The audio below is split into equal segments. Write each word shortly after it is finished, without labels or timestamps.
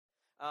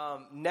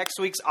Next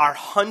week's our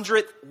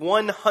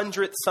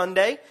 100th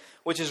Sunday,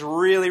 which is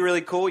really,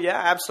 really cool. Yeah,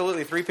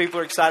 absolutely. 3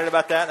 people are excited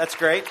about that. That's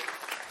great.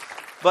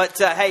 But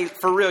hey,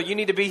 for real, you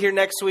need to be here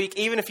next week.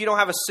 Even if you don't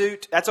have a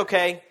suit, that's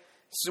okay.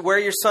 So wear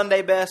your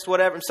Sunday best,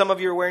 whatever. Some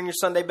of you are wearing your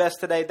Sunday best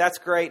today. That's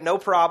great. No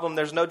problem.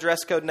 There's no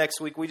dress code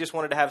next week. We just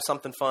wanted to have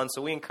something fun.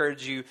 So we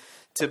encourage you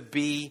to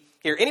be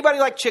here. Anybody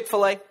like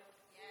Chick-fil-A? Yes.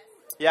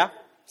 Yeah?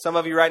 Some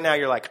of you right now,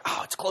 you're like,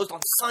 oh, it's closed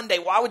on Sunday.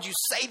 Why would you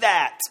say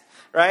that?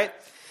 Right?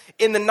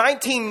 In the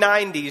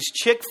 1990s,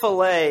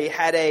 Chick-fil-A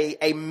had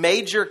a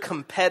major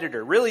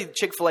competitor. Really,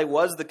 Chick-fil-A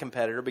was the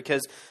competitor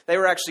because they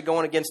were actually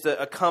going against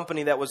a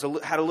company that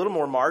had a little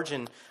more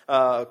margin,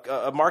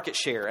 a market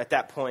share at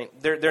that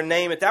point. Their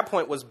name at that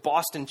point was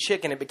Boston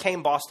Chicken. It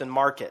became Boston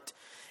Market.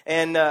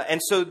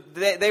 And so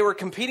they were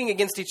competing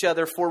against each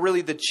other for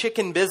really the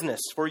chicken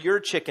business, for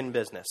your chicken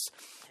business.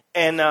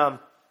 And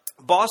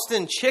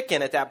Boston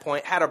Chicken at that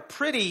point had a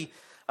pretty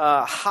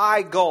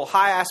high goal,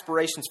 high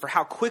aspirations for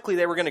how quickly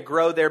they were going to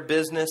grow their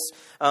business.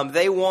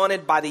 They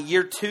wanted by the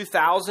year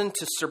 2000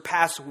 to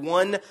surpass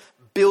 $1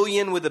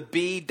 billion with a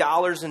B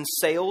dollars in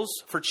sales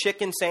for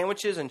chicken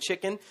sandwiches and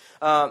chicken.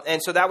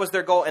 And so that was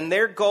their goal. And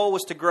their goal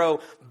was to grow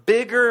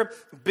bigger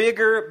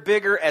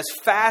as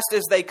fast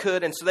as they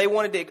could. And so they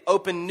wanted to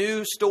open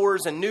new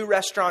stores and new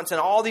restaurants in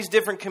all these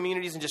different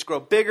communities and just grow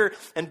bigger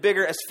and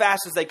bigger as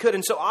fast as they could.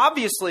 And so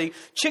obviously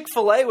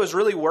Chick-fil-A was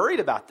really worried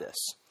about this.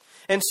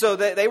 And so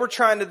they were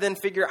trying to then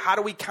figure out how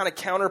do we kind of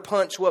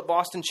counterpunch what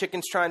Boston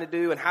Chicken's trying to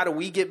do, and how do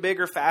we get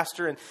bigger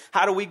faster, and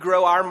how do we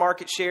grow our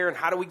market share, and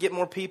how do we get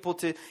more people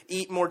to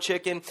eat more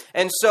chicken.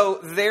 And so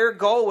their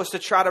goal was to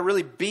try to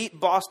really beat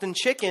Boston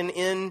Chicken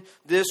in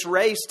this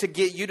race to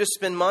get you to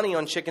spend money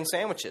on chicken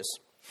sandwiches.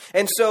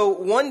 And so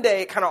one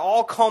day it kind of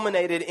all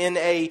culminated in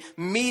a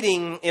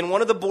meeting in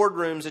one of the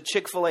boardrooms at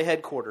Chick-fil-A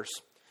headquarters.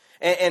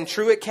 And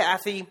Truett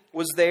Cathy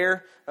was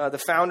there, the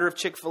founder of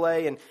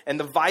Chick-fil-A, and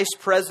the vice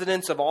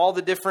presidents of all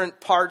the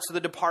different parts of the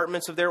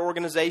departments of their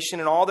organization,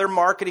 and all their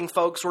marketing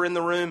folks were in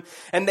the room.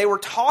 And they were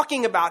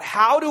talking about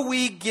how do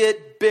we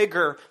get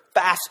bigger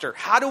faster?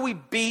 How do we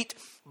beat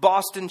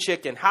Boston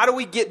Chicken? How do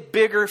we get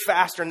bigger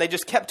faster? And they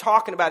just kept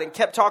talking about it and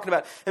kept talking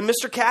about it. And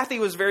Mr. Cathy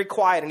was very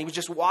quiet, and he was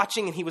just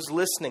watching and he was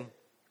listening.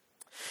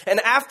 And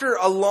after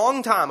a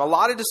long time, a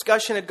lot of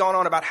discussion had gone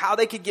on about how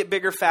they could get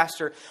bigger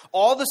faster.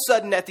 All of a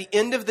sudden, at the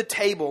end of the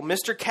table,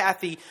 Mr.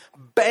 Cathy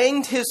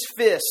banged his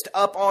fist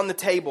up on the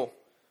table,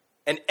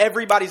 and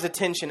everybody's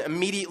attention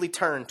immediately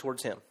turned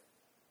towards him.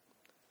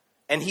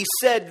 And he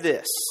said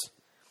this.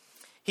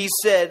 He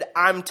said,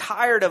 "I'm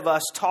tired of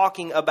us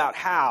talking about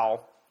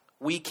how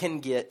we can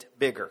get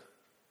bigger.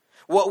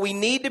 What we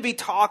need to be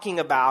talking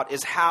about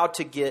is how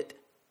to get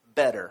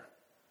better.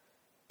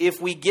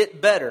 If we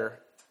get better,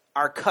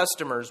 our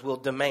customers will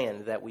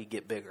demand that we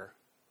get bigger."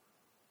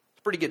 It's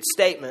a pretty good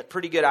statement,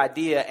 pretty good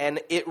idea,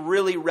 and it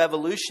really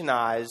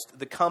revolutionized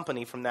the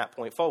company from that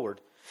point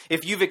forward.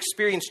 If you've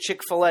experienced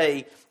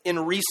Chick-fil-A in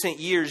recent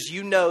years,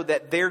 you know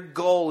that their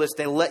goal is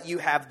to let you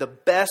have the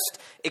best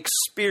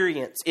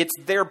experience. It's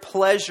their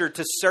pleasure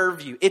to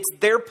serve you. It's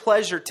their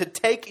pleasure to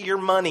take your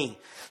money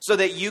so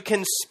that you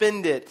can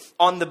spend it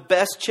on the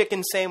best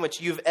chicken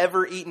sandwich you've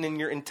ever eaten in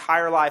your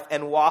entire life,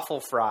 and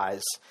waffle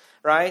fries,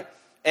 right?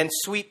 And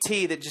sweet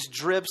tea that just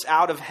drips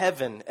out of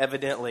heaven,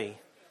 evidently.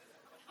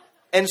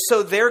 And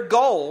so their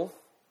goal,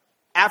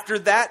 after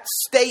that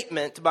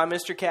statement by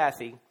Mr.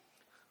 Cathy,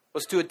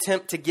 was to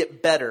attempt to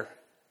get better.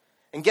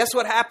 And guess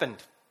what happened?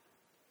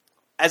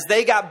 As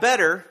they got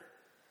better,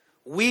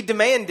 we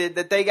demanded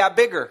that they got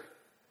bigger.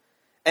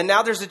 And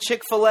now there's a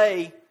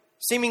Chick-fil-A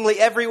seemingly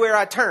everywhere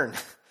I turn.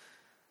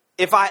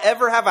 If I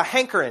ever have a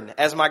hankering,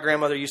 as my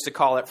grandmother used to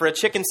call it, for a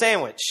chicken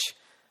sandwich,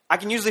 I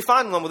can usually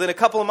find one within a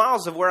couple of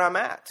miles of where I'm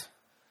at.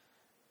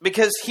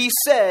 Because he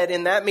said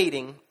in that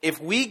meeting, if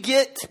we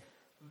get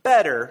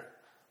better,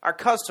 our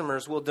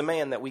customers will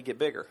demand that we get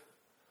bigger.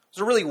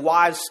 It's a really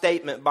wise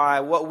statement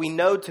by what we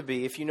know to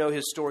be, if you know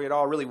his story at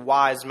all, a really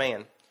wise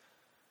man.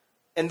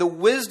 And the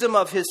wisdom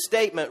of his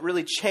statement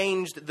really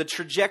changed the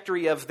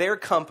trajectory of their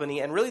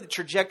company and really the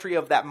trajectory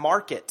of that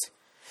market.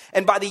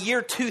 And by the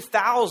year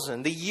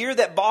 2000, the year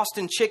that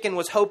Boston Chicken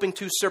was hoping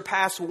to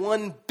surpass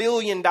 $1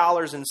 billion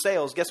in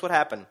sales, guess what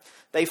happened?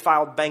 They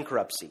filed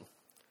bankruptcy.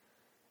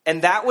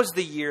 And that was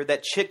the year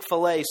that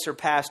Chick-fil-A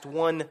surpassed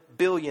 $1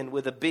 billion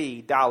with a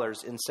B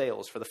dollars in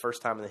sales for the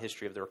first time in the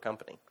history of their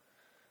company.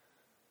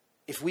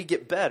 If we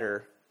get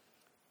better,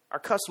 our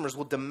customers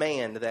will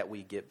demand that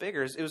we get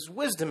bigger. It was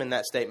wisdom in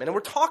that statement. And we're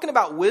talking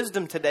about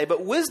wisdom today,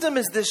 but wisdom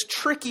is this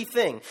tricky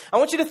thing. I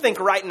want you to think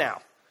right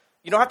now.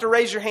 You don't have to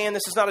raise your hand.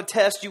 This is not a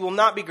test. You will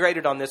not be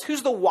graded on this.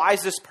 Who's the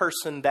wisest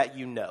person that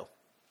you know?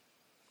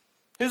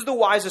 Who's the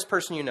wisest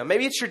person you know?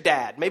 Maybe it's your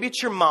dad. Maybe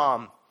it's your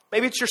mom.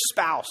 Maybe it's your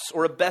spouse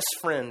or a best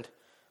friend.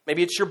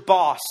 Maybe it's your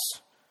boss.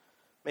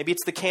 Maybe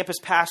it's the campus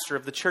pastor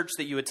of the church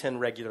that you attend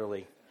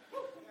regularly.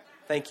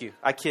 Thank you.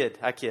 I kid,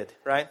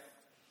 right?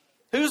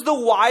 Who's the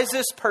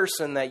wisest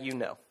person that you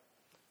know?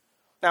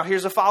 Now,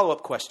 here's a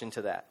follow-up question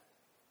to that.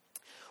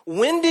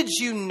 When did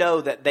you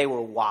know that they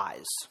were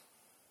wise?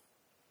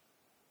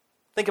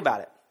 Think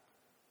about it.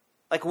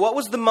 Like, what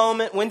was the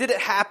moment? When did it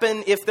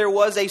happen? If there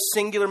was a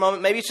singular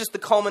moment, maybe it's just the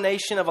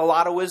culmination of a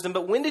lot of wisdom,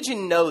 but when did you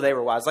know they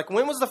were wise? Like,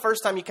 when was the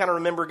first time you kind of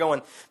remember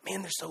going,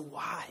 man, they're so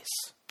wise?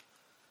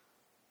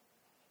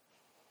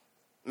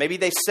 Maybe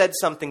they said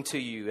something to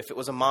you, if it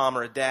was a mom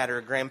or a dad or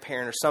a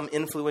grandparent or some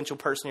influential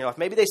person in your life.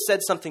 Maybe they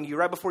said something to you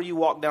right before you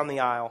walked down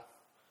the aisle,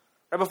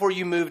 right before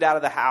you moved out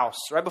of the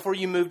house, right before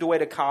you moved away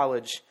to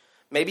college.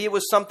 Maybe it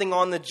was something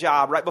on the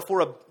job, right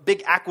before a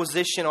big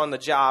acquisition on the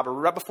job, or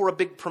right before a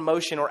big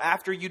promotion, or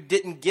after you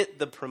didn't get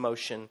the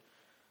promotion.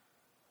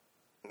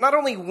 Not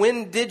only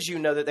when did you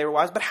know that they were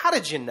wise, but how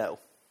did you know?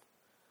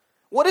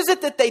 What is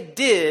it that they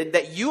did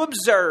that you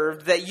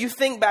observed that you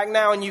think back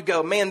now and you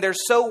go, man, they're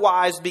so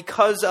wise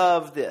because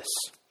of this?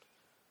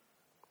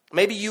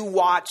 Maybe you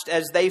watched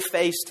as they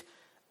faced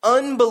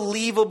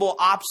unbelievable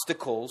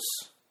obstacles,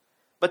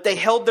 but they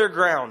held their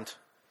ground.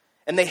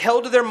 And they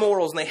held to their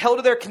morals and they held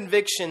to their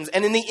convictions.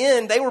 And in the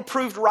end, they were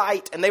proved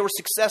right and they were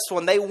successful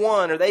and they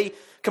won or they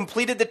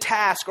completed the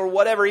task or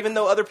whatever, even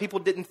though other people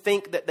didn't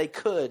think that they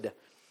could.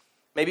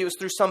 Maybe it was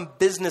through some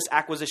business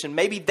acquisition.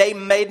 Maybe they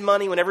made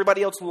money when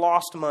everybody else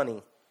lost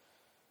money.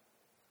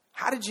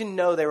 How did you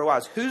know they were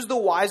wise? Who's the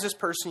wisest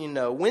person you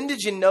know? When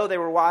did you know they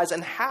were wise?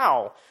 And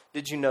how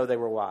did you know they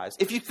were wise?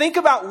 If you think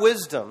about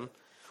wisdom,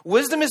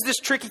 wisdom is this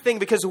tricky thing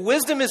because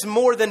wisdom is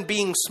more than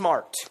being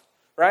smart.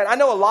 Right? I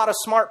know a lot of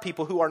smart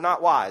people who are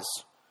not wise.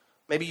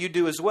 Maybe you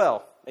do as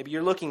well. Maybe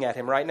you're looking at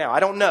him right now. I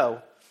don't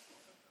know.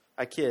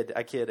 I kid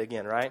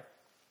again, right?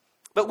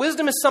 But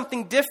wisdom is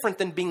something different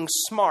than being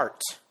smart.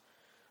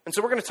 And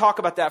so we're going to talk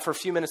about that for a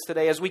few minutes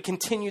today as we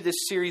continue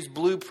this series,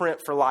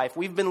 Blueprint for Life.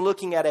 We've been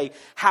looking at a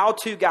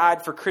how-to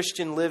guide for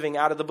Christian living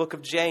out of the book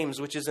of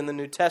James, which is in the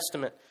New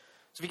Testament.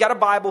 So if you got a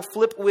Bible,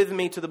 flip with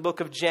me to the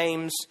book of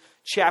James,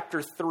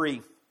 chapter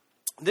 3.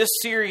 This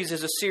series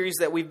is a series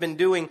that we've been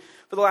doing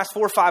for the last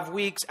 4 or 5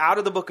 weeks out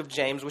of the book of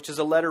James, which is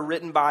a letter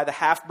written by the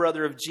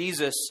half-brother of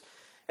Jesus.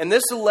 And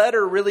this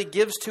letter really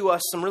gives to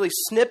us some really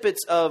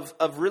snippets of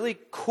really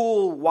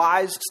cool,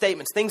 wise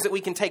statements, things that we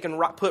can take and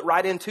put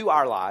right into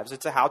our lives.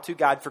 It's a how-to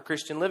guide for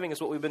Christian living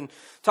is what we've been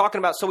talking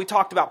about. So we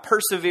talked about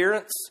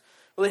perseverance,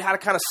 really how to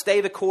kind of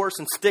stay the course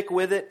and stick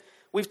with it.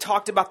 We've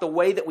talked about the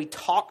way that we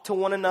talk to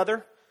one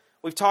another.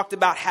 We've talked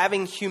about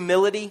having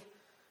humility.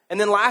 And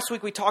then last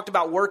week we talked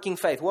about working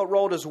faith. What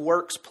role does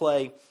works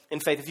play in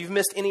faith? If you've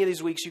missed any of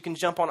these weeks, you can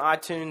jump on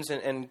iTunes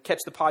and catch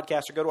the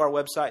podcast or go to our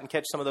website and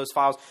catch some of those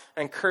files.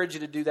 I encourage you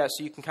to do that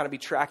so you can kind of be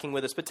tracking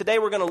with us. But today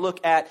we're going to look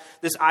at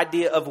this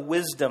idea of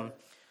wisdom.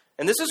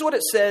 And this is what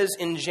it says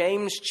in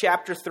James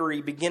chapter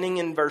 3, beginning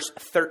in verse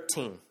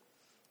 13.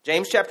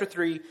 James chapter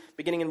 3,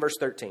 beginning in verse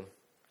 13.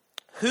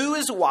 Who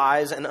is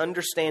wise and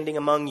understanding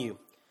among you?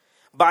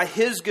 By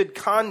his good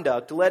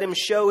conduct, let him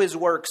show his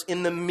works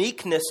in the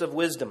meekness of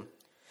wisdom.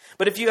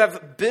 But if you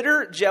have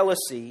bitter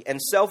jealousy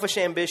and selfish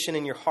ambition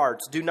in your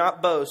hearts, do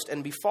not boast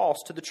and be false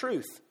to the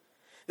truth.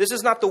 This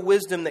is not the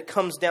wisdom that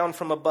comes down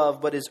from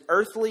above, but is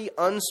earthly,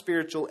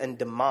 unspiritual, and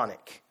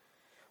demonic.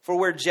 For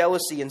where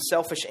jealousy and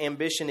selfish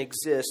ambition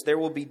exist, there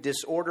will be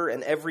disorder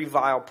and every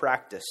vile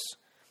practice.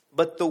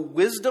 But the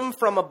wisdom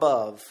from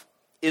above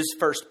is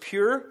first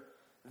pure,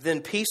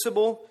 then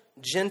peaceable,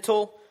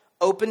 gentle,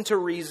 open to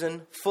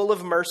reason, full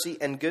of mercy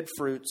and good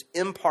fruits,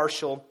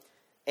 impartial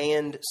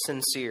and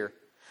sincere.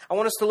 I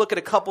want us to look at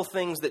a couple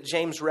things that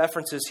James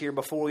references here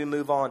before we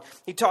move on.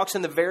 He talks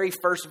in the very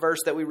first verse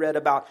that we read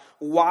about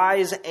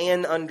wise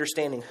and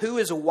understanding. Who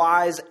is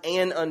wise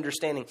and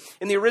understanding?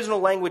 In the original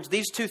language,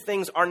 these two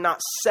things are not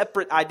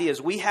separate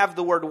ideas. We have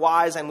the word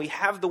wise and we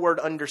have the word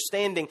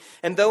understanding.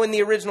 And though in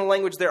the original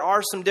language there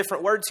are some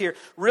different words here,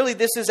 really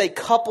this is a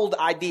coupled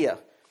idea.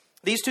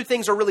 These two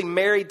things are really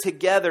married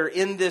together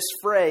in this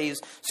phrase.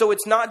 So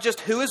it's not just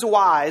who is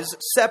wise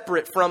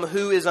separate from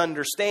who is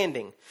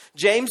understanding.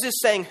 James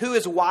is saying who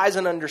is wise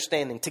and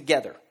understanding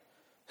together.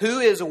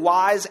 Who is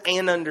wise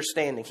and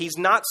understanding. He's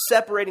not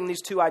separating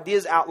these two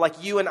ideas out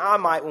like you and I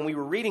might when we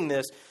were reading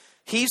this.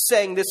 He's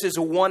saying this is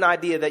one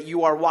idea that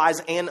you are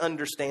wise and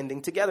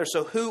understanding together.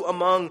 So who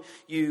among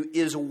you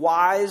is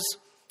wise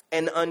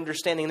and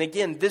understanding? And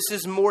again, this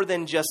is more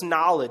than just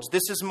knowledge.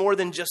 This is more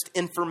than just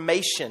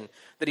information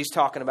that he's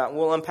talking about. And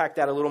we'll unpack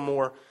that a little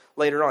more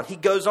later on. He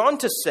goes on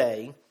to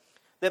say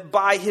that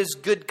by his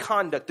good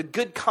conduct, the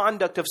good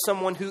conduct of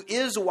someone who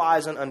is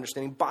wise and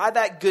understanding, by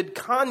that good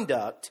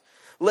conduct,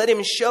 let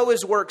him show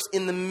his works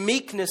in the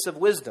meekness of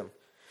wisdom.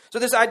 So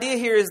this idea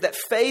here is that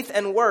faith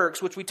and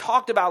works, which we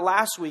talked about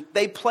last week,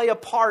 they play a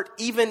part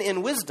even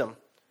in wisdom.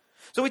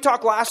 So we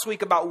talked last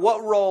week about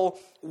what role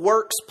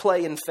works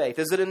play in faith.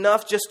 Is it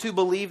enough just to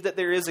believe that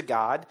there is a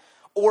God?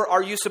 Or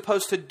are you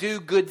supposed to do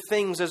good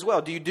things as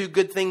well? Do you do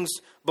good things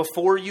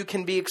before you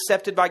can be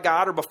accepted by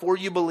God or before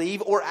you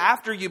believe? Or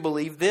after you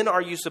believe, then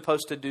are you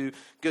supposed to do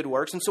good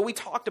works? And so we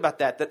talked about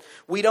that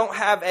we don't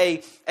have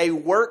a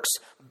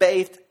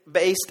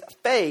works-based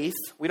faith.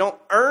 We don't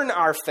earn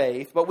our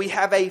faith, but we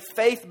have a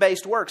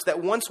faith-based works.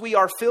 That once we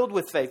are filled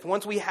with faith,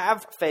 once we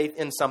have faith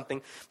in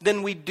something,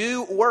 then we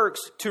do works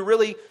to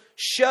really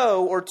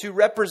show or to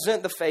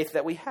represent the faith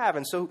that we have.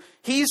 And so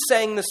he's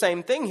saying the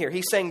same thing here.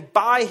 He's saying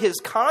by his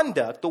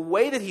conduct, the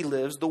way that he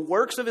lives, the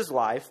works of his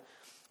life,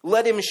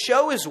 let him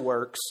show his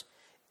works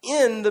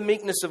in the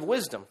meekness of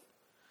wisdom.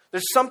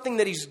 There's something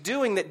that he's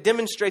doing that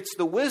demonstrates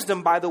the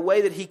wisdom by the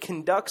way that he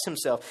conducts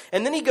himself.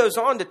 And then he goes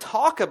on to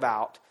talk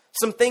about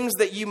some things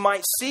that you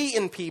might see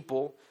in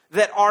people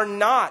that are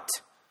not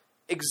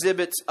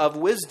exhibits of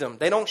wisdom.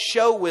 They don't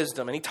show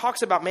wisdom. And he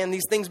talks about, man,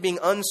 these things being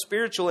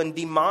unspiritual and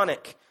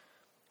demonic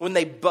when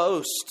they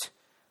boast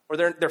or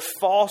they're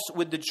false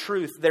with the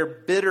truth. They're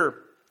bitter.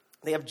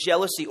 They have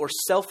jealousy or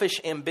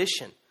selfish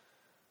ambition.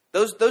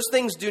 Those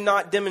things do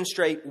not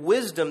demonstrate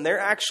wisdom. They're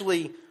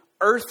actually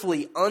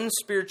earthly,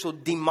 unspiritual,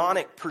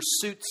 demonic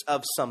pursuits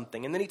of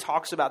something. And then he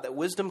talks about that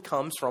wisdom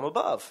comes from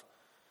above.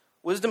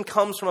 Wisdom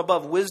comes from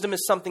above. Wisdom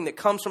is something that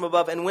comes from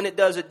above. And when it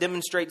does, it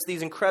demonstrates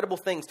these incredible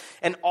things.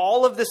 And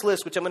all of this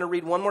list, which I'm going to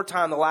read one more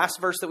time, the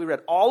last verse that we read,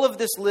 all of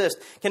this list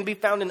can be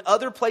found in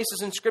other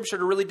places in Scripture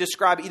to really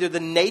describe either the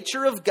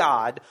nature of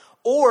God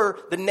or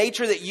the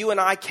nature that you and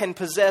I can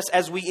possess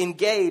as we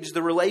engage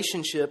the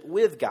relationship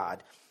with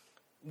God.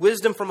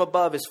 Wisdom from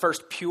above is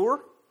first pure,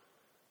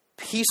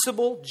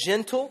 peaceable,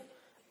 gentle,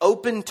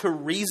 open to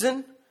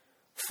reason,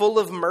 full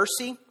of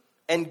mercy,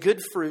 and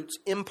good fruits,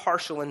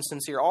 impartial and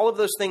sincere. All of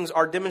those things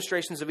are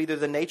demonstrations of either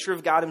the nature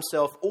of God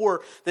himself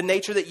or the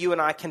nature that you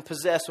and I can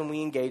possess when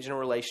we engage in a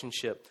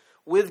relationship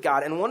with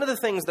God. And one of the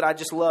things that I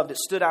just loved, it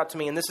stood out to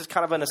me, and this is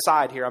kind of an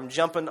aside here, I'm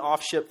jumping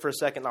off ship for a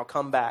second and I'll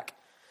come back,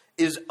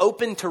 is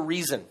open to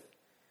reason.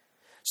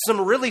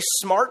 Some really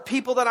smart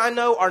people that I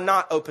know are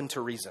not open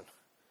to reason.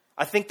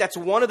 I think that's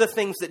one of the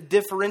things that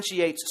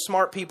differentiates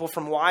smart people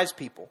from wise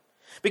people.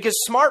 Because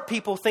smart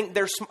people think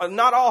they're,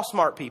 not all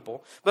smart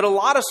people, but a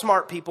lot of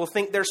smart people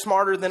think they're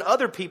smarter than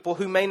other people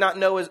who may not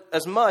know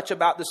as much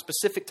about the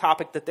specific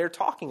topic that they're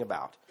talking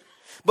about.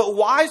 But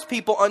wise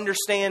people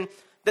understand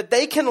that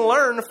they can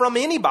learn from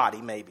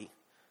anybody, maybe.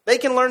 They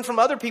can learn from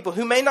other people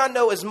who may not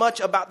know as much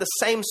about the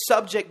same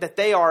subject that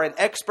they are an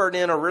expert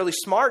in or really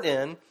smart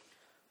in,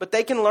 but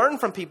they can learn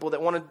from people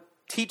that want to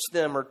teach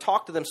them or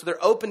talk to them. So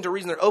they're open to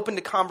reason. They're open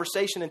to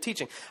conversation and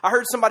teaching. I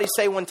heard somebody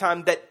say one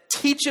time that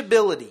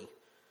teachability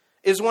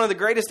is one of the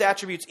greatest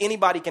attributes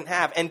anybody can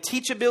have. And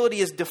teachability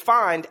is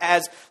defined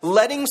as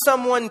letting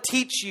someone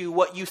teach you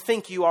what you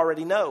think you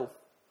already know.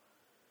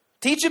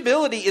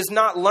 Teachability is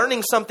not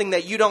learning something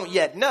that you don't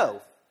yet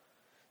know.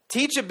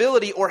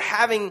 Teachability, or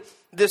having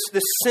this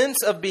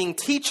sense of being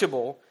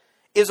teachable,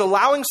 is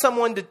allowing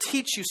someone to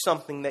teach you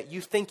something that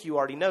you think you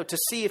already know, to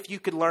see if you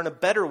could learn a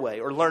better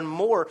way or learn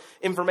more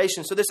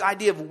information. So this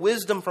idea of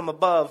wisdom from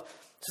above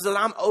says that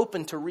I'm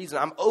open to reason.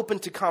 I'm open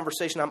to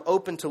conversation. I'm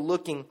open to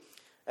looking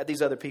at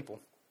these other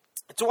people.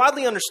 It's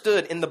widely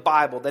understood in the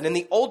Bible that in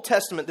the Old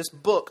Testament, this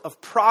book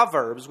of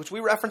Proverbs, which we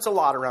reference a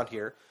lot around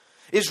here,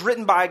 is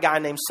written by a guy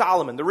named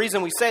Solomon. The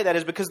reason we say that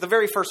is because the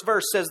very first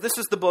verse says this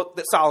is the book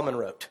that Solomon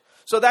wrote.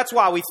 So that's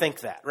why we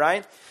think that,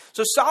 right?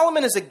 So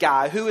Solomon is a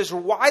guy who is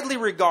widely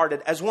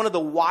regarded as one of the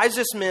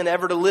wisest men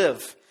ever to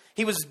live.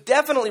 He was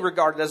definitely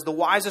regarded as the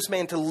wisest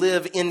man to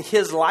live in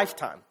his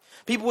lifetime.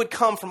 People would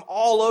come from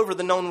all over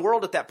the known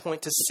world at that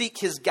point to seek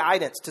his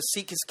guidance, to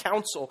seek his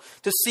counsel,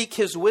 to seek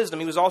his wisdom.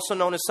 He was also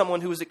known as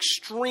someone who was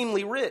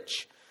extremely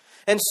rich.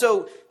 And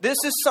so this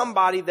is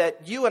somebody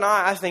that you and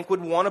I think,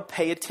 would want to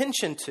pay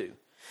attention to.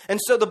 And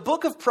so the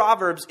book of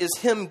Proverbs is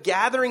him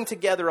gathering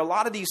together a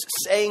lot of these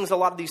sayings, a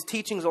lot of these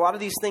teachings, a lot of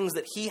these things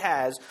that he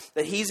has,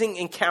 that he's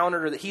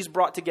encountered or that he's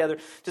brought together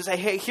to say,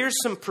 hey, here's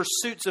some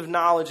pursuits of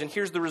knowledge, and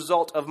here's the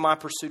result of my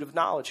pursuit of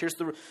knowledge. Here's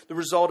the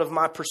result of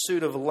my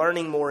pursuit of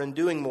learning more and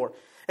doing more.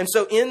 And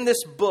so in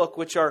this book,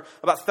 which are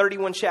about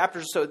 31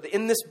 chapters or so,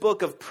 in this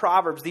book of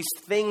Proverbs, these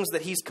things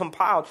that he's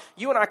compiled,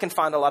 you and I can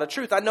find a lot of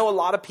truth. I know a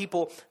lot of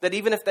people that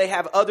even if they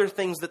have other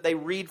things that they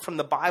read from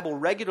the Bible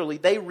regularly,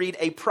 they read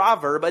a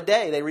proverb a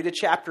day. They read a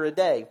chapter a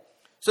day.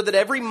 So that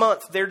every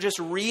month they're just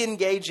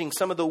re-engaging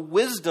some of the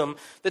wisdom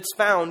that's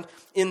found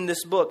in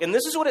this book. And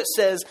this is what it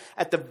says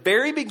at the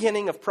very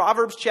beginning of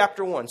Proverbs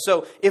chapter 1.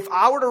 So if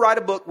I were to write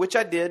a book, which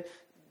I did,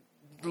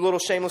 little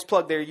shameless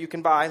plug there, you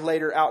can buy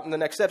later out in the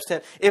Next Steps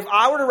tent. If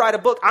I were to write a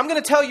book, I'm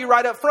going to tell you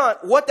right up front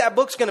what that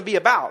book's going to be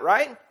about,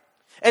 right?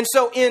 And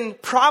so in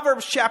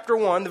Proverbs chapter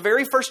 1, the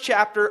very first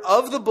chapter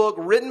of the book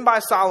written by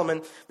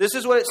Solomon, this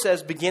is what it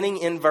says beginning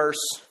in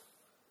verse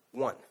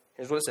 1.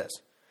 Here's what it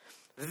says.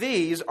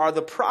 These are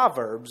the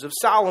Proverbs of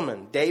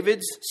Solomon,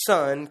 David's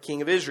son,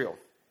 king of Israel.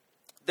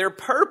 Their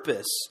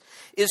purpose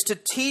is to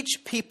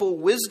teach people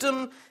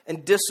wisdom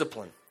and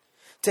discipline,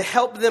 to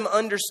help them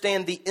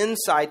understand the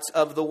insights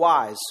of the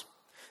wise.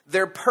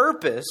 Their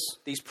purpose,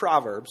 these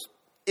proverbs,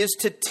 is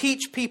to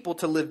teach people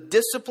to live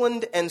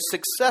disciplined and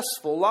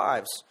successful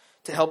lives,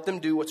 to help them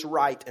do what's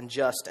right and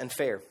just and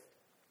fair.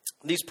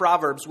 These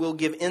proverbs will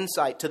give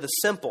insight to the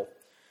simple,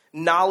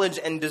 knowledge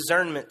and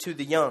discernment to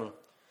the young.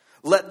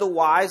 Let the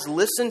wise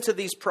listen to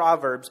these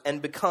proverbs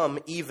and become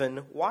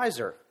even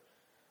wiser.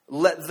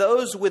 Let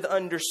those with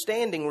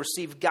understanding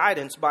receive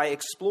guidance by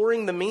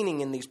exploring the meaning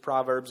in these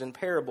proverbs and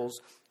parables,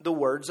 the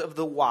words of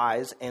the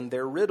wise and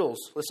their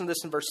riddles. Listen to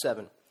this in verse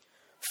 7.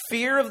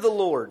 Fear of the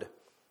Lord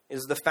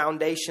is the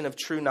foundation of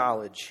true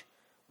knowledge,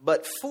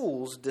 but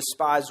fools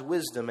despise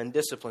wisdom and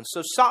discipline.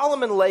 So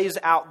Solomon lays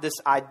out this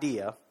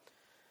idea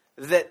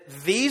that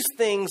these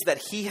things that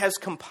he has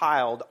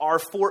compiled are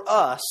for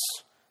us,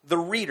 the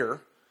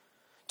reader,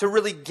 to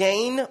really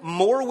gain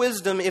more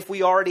wisdom if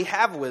we already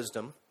have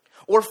wisdom,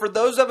 or for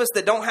those of us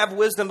that don't have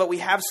wisdom but we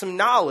have some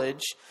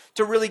knowledge,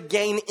 to really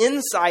gain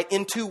insight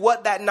into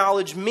what that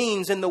knowledge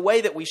means in the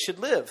way that we should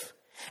live.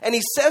 And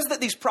he says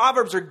that these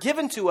proverbs are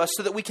given to us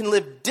so that we can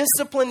live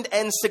disciplined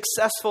and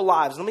successful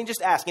lives. Let me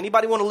just ask,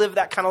 anybody want to live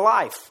that kind of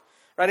life?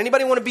 Right?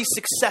 Anybody want to be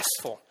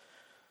successful?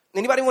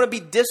 Anybody want to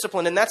be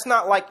disciplined? And that's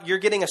not like you're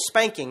getting a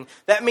spanking.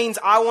 That means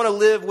I want to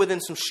live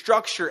within some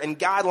structure and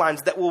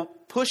guidelines that will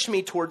push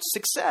me towards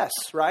success,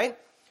 right?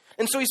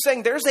 And so he's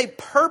saying there's a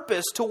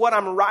purpose to what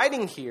I'm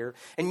writing here.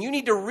 And you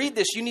need to read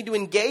this. You need to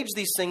engage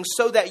these things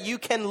so that you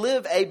can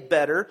live a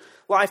better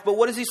life. But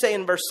what does he say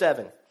in verse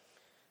 7?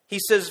 He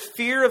says,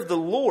 fear of the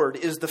Lord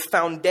is the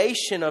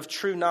foundation of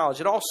true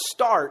knowledge. It all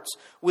starts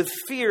with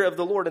fear of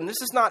the Lord. And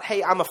this is not,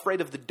 hey, I'm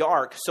afraid of the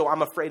dark, so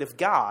I'm afraid of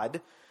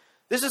God.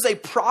 This is a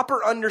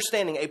proper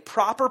understanding, a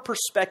proper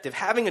perspective,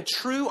 having a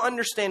true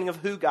understanding of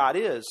who God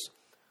is.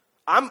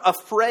 I'm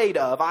afraid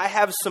of, I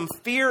have some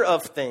fear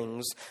of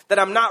things that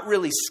I'm not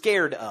really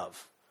scared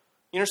of.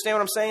 You understand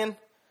what I'm saying?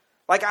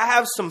 Like I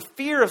have some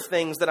fear of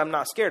things that I'm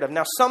not scared of.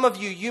 Now, some of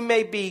you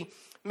maybe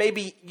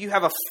you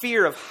have a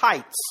fear of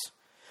heights.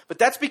 But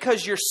that's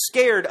because you're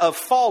scared of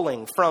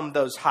falling from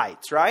those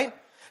heights, right?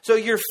 So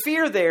your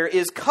fear there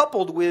is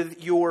coupled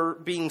with your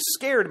being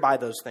scared by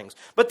those things.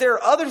 But there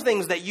are other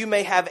things that you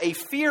may have a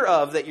fear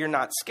of that you're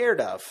not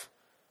scared of.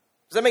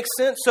 Does that make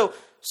sense? So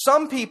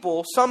some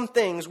people, some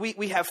things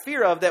we have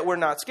fear of that we're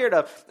not scared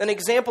of. An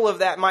example of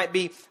that might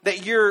be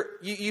that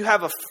you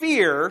have a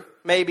fear,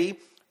 maybe,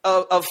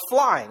 of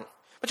flying.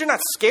 But you're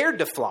not scared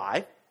to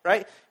fly.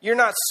 Right? You're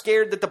not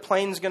scared that the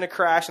plane's going to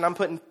crash, and I'm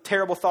putting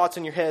terrible thoughts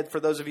in your head for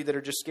those of you that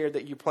are just scared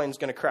that your plane's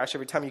going to crash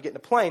every time you get in a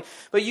plane.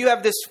 But you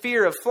have this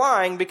fear of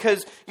flying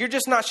because you're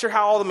just not sure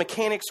how all the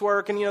mechanics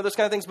work and those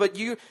kind of things. But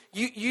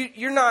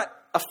you're not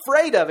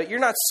afraid of it. You're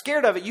not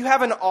scared of it. You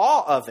have an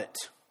awe of it.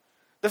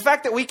 The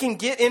fact that we can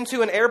get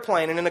into an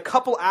airplane and in a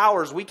couple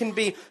hours we can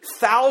be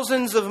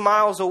thousands of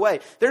miles away.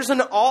 There's an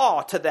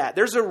awe to that.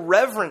 There's a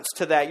reverence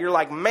to that. You're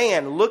like,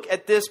 man, look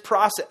at this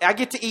process. I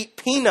get to eat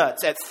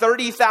peanuts at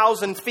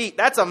 30,000 feet.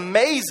 That's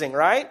amazing,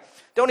 right?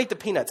 Don't eat the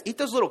peanuts. Eat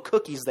those little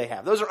cookies they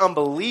have. Those are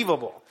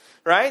unbelievable,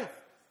 right?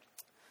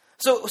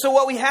 So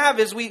what we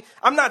have is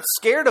I'm not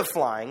scared of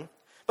flying,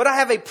 but I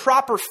have a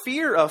proper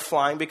fear of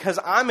flying because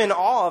I'm in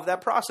awe of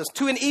that process.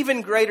 To an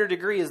even greater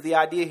degree is the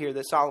idea here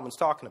that Solomon's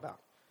talking about.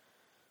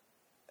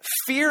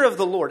 Fear of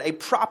the Lord, a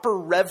proper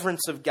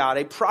reverence of God,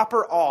 a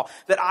proper awe,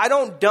 that I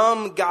don't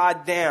dumb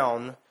God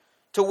down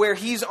to where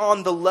he's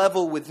on the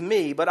level with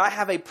me, but I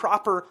have a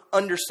proper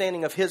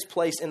understanding of his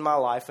place in my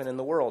life and in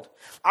the world.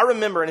 I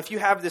remember, and if you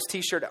have this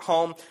t-shirt at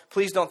home,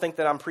 please don't think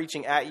that I'm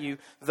preaching at you,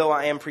 though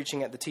I am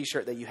preaching at the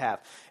t-shirt that you have.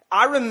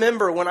 I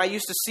remember when I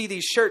used to see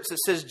these shirts that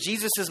says,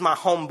 Jesus is my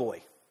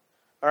homeboy.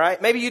 All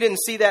right? Maybe you didn't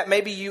see that.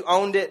 Maybe you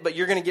owned it, but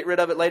you're going to get rid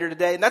of it later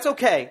today, and that's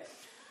okay.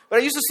 But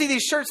I used to see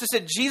these shirts that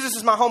said, Jesus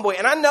is my homeboy.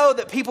 And I know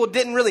that people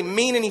didn't really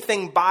mean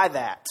anything by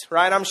that,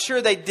 right? I'm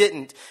sure they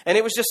didn't. And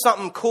it was just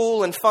something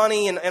cool and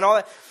funny and all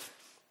that.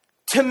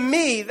 To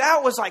me,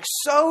 that was like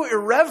so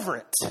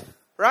irreverent,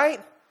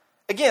 right?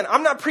 Again,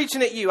 I'm not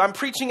preaching at you. I'm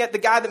preaching at the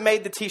guy that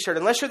made the t-shirt.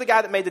 Unless you're the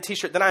guy that made the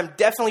t-shirt, then I'm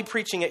definitely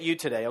preaching at you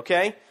today,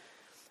 okay?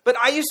 But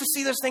I used to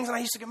see those things and I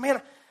used to go,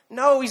 man,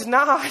 no, he's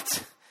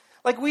not.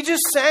 Like we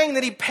just sang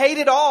that he paid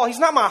it all. He's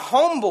not my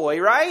homeboy,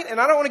 right?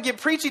 And I don't want to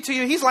get preachy to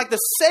you. He's like the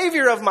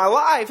savior of my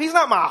life. He's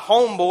not my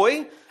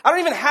homeboy. I don't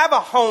even have a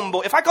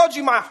homeboy. If I called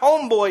you my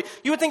homeboy,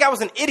 you would think I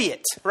was an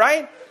idiot,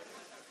 right?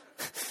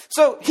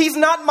 So he's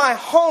not my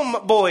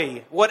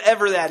homeboy,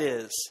 whatever that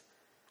is.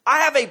 I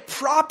have a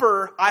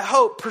proper, I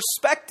hope,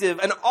 perspective,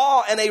 an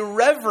awe, and a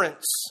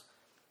reverence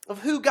of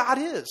who God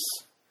is.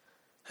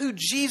 Who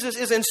Jesus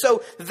is. And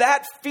so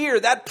that fear,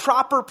 that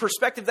proper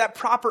perspective, that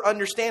proper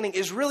understanding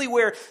is really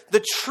where the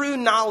true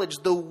knowledge,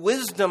 the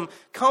wisdom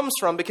comes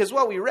from. Because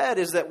what we read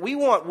is that we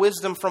want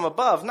wisdom from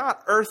above,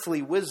 not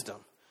earthly wisdom.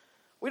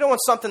 We don't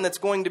want something that's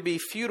going to be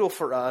futile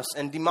for us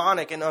and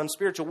demonic and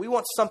unspiritual. We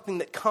want something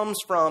that comes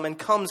from and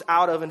comes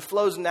out of and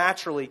flows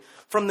naturally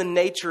from the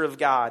nature of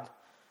God,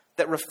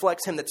 that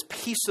reflects him, that's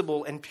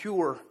peaceable and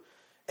pure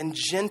and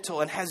gentle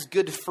and has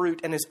good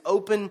fruit and is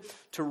open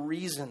to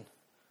reason.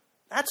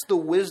 That's the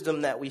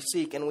wisdom that we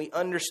seek, and we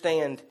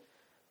understand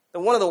that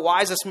one of the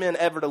wisest men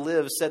ever to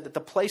live said that the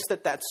place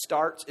that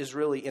starts is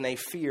really in a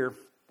fear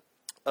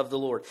of the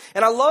Lord.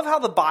 And I love how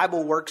the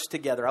Bible works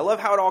together. I love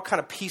how it all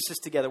kind of pieces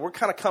together. We're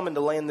kind of coming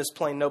to land this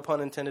plane, no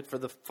pun intended for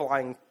the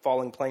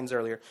falling planes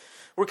earlier.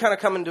 We're kind of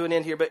coming to an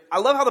end here, but I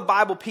love how the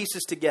Bible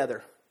pieces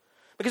together.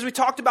 Because we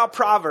talked about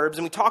Proverbs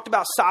and we talked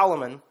about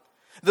Solomon.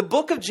 The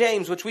book of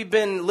James, which we've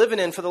been living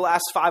in for the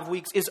last 5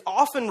 weeks, is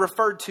often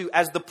referred to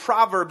as the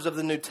Proverbs of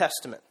the New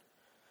Testament.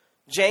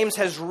 James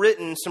has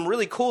written some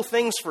really cool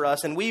things for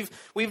us, and we've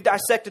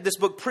dissected this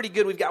book pretty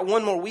good. We've got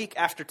one more week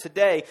after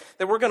today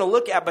that we're going to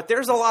look at, but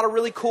there's a lot of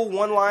really cool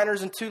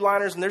one-liners and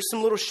two-liners, and there's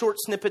some little short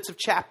snippets of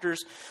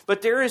chapters,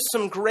 but there is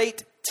some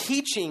great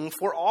teaching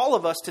for all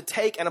of us to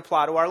take and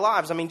apply to our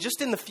lives. I mean,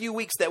 just in the few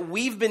weeks that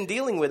we've been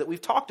dealing with it,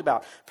 we've talked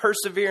about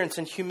perseverance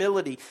and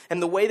humility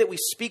and the way that we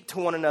speak to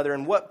one another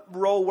and what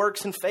role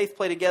works and faith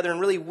play together and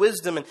really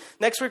wisdom. And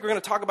next week we're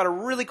going to talk about a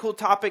really cool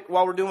topic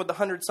while we're doing with the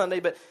 100 Sunday,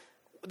 but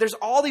there's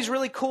all these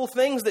really cool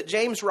things that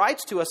James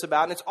writes to us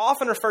about, and it's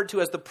often referred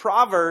to as the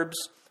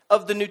Proverbs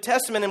of the New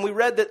Testament. And we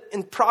read that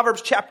in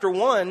Proverbs chapter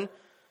 1,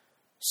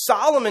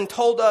 Solomon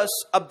told us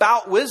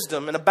about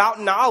wisdom and about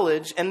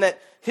knowledge, and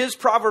that his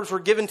Proverbs were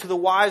given to the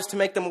wise to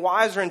make them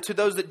wiser, and to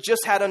those that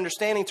just had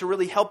understanding to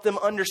really help them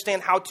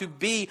understand how to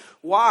be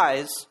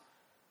wise.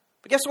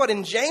 But guess what?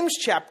 In James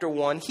chapter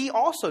 1, he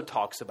also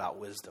talks about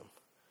wisdom.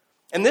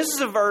 And this is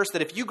a verse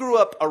that if you grew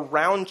up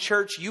around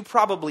church, you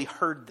probably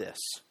heard this.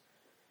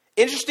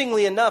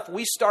 Interestingly enough,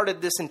 we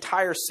started this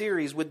entire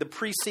series with the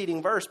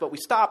preceding verse, but we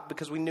stopped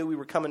because we knew we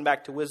were coming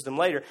back to wisdom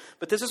later.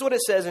 But this is what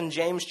it says in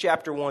James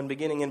chapter 1,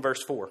 beginning in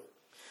verse 4.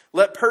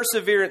 Let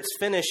perseverance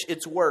finish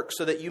its work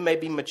so that you may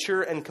be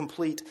mature and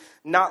complete,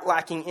 not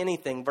lacking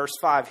anything. Verse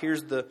 5,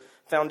 here's the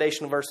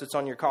foundational verse that's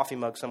on your coffee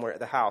mug somewhere at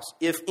the house.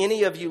 If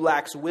any of you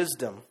lacks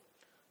wisdom,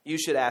 you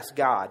should ask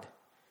God,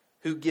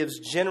 who gives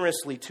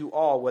generously to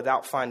all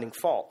without finding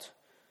fault,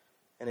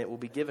 and it will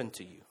be given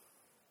to you.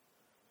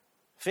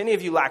 If any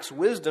of you lacks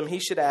wisdom, he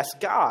should ask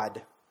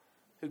God,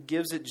 who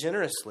gives it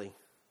generously,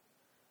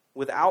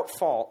 without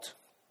fault,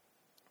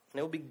 and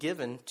it will be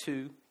given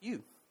to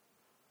you.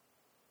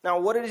 Now,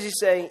 what does he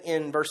say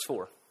in verse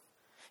 4?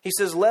 He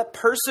says, let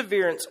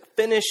perseverance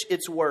finish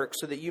its work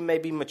so that you may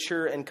be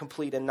mature and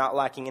complete and not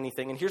lacking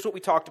anything. And here's what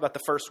we talked about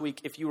the first week.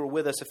 If you were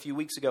with us a few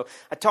weeks ago,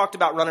 I talked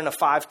about running a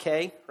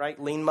 5K,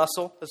 right? Lean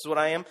muscle. This is what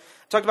I am.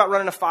 I talked about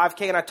running a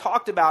 5K, and I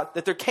talked about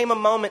that there came a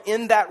moment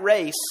in that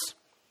race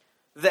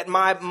that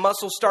my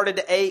muscles started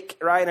to ache,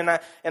 right? And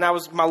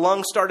my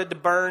lungs started to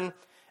burn,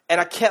 and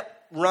I kept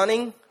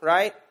running,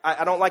 right?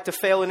 I don't like to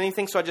fail at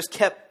anything, so I just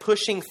kept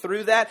pushing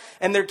through that.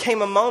 And there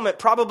came a moment,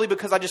 probably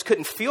because I just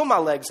couldn't feel my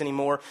legs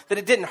anymore, that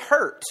it didn't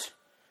hurt,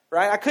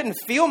 right? I couldn't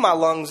feel my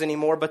lungs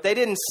anymore, but they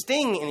didn't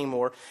sting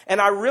anymore.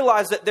 And I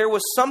realized that there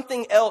was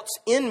something else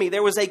in me.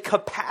 There was a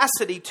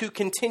capacity to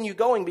continue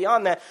going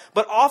beyond that.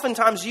 But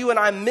oftentimes you and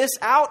I miss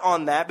out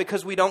on that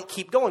because we don't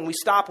keep going. We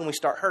stop when we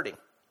start hurting,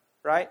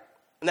 right?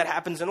 And that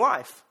happens in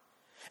life.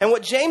 And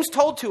what James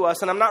told to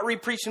us, and I'm not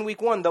re-preaching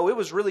week 1, though it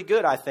was really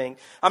good, I think.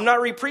 I'm not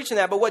re-preaching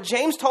that. But what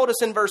James told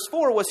us in verse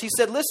 4 was he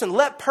said, listen,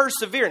 let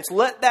perseverance,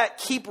 let that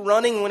keep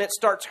running when it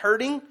starts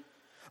hurting.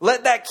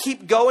 Let that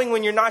keep going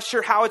when you're not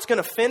sure how it's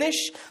going to finish.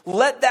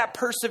 Let that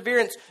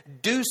perseverance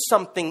do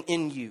something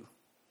in you.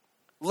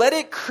 Let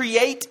it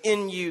create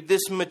in you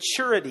this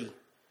maturity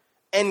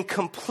and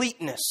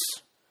completeness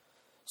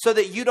so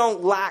that you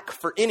don't lack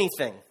for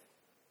anything.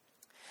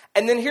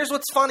 And then here's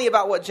what's funny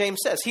about what James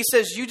says. He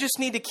says, you just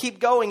need to keep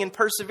going in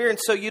perseverance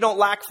so you don't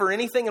lack for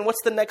anything. And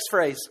what's the next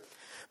phrase?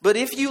 But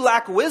if you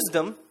lack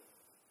wisdom,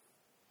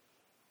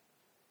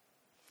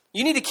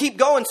 you need to keep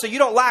going so you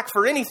don't lack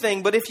for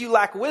anything. But if you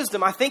lack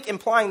wisdom, I think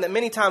implying that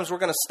many times we're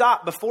going to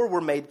stop before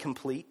we're made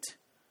complete,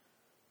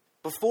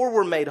 before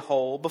we're made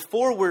whole,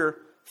 before we're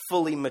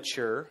fully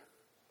mature.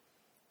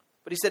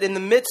 But he said, in the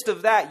midst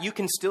of that, you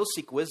can still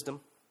seek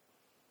wisdom.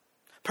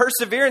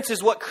 Perseverance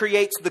is what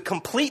creates the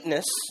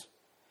completeness.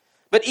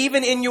 But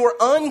even in your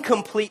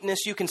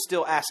uncompleteness, you can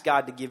still ask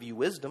God to give you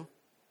wisdom.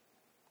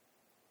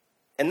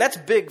 And that's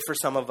big for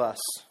some of us.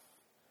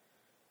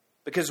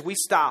 Because we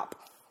stop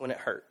when it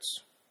hurts.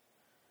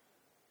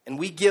 And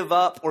we give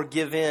up or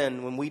give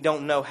in when we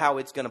don't know how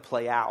it's going to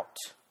play out.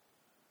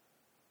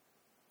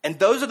 And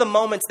those are the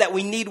moments that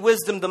we need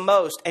wisdom the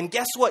most. And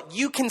guess what?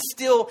 You can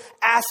still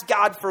ask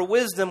God for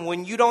wisdom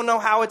when you don't know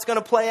how it's going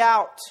to play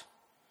out.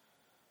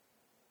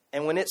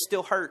 And when it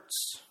still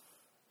hurts.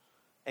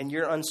 And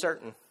you're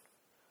uncertain.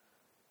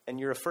 And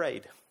you're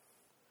afraid.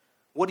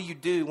 What do you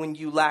do when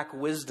you lack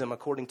wisdom,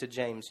 according to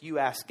James? You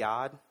ask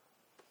God.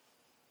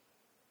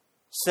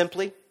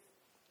 Simply,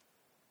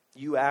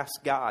 you ask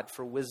God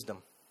for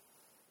wisdom.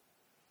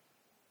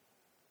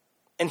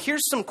 And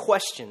here's some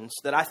questions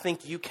that I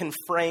think you can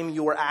frame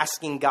your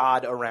asking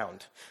God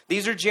around.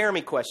 These are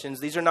Jeremy questions.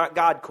 These are not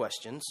God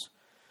questions.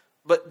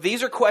 But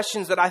these are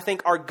questions that I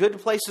think are good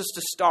places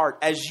to start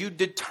as you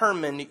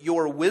determine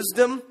your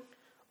wisdom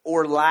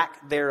or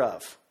lack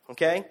thereof.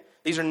 Okay?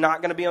 These are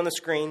not going to be on the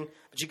screen,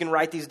 but you can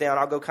write these down.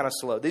 I'll go kind of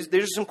slow. These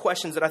are some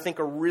questions that I think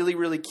are really,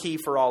 really key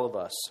for all of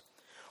us.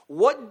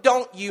 What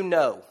don't you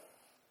know?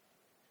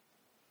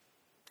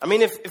 I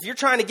mean, if you're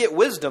trying to get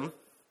wisdom,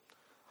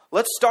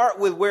 let's start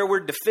with where we're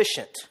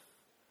deficient.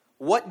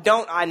 What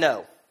don't I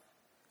know?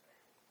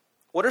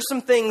 What are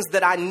some things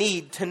that I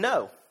need to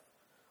know?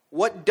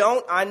 What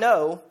don't I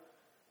know?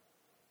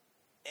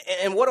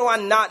 And what do I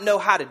not know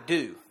how to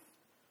do?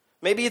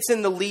 Maybe it's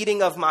in the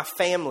leading of my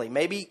family.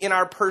 Maybe in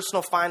our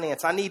personal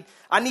finance. I need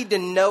to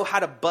know how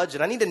to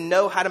budget. I need to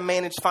know how to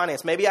manage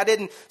finance. Maybe I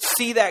didn't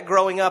see that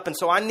growing up, and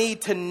so I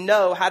need to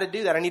know how to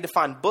do that. I need to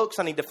find books.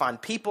 I need to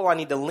find people. I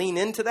need to lean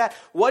into that.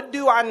 What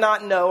do I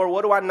not know, or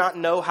what do I not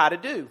know how to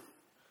do?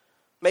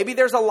 Maybe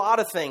there's a lot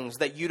of things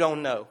that you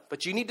don't know,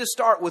 but you need to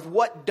start with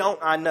what don't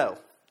I know?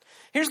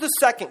 Here's the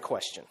second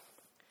question.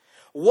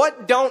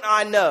 What don't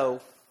I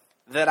know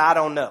that I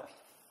don't know?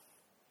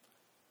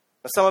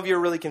 Now, some of you are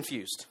really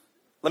confused.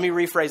 Let me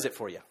rephrase it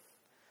for you.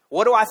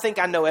 What do I think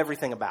I know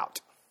everything about?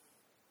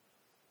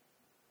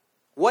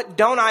 What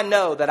don't I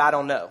know that I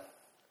don't know?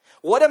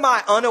 What am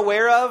I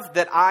unaware of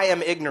that I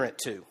am ignorant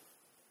to?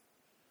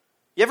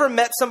 You ever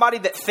met somebody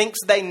that thinks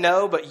they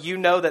know, but you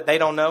know that they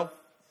don't know?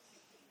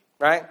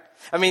 Right?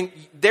 I mean,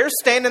 they're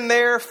standing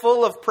there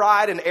full of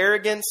pride and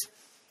arrogance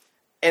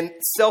and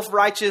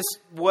self-righteous.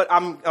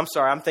 I'm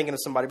sorry, I'm thinking of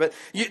somebody, but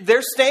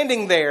they're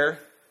standing there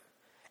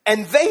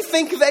and they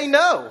think they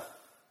know.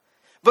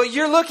 But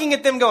you're looking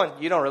at them going,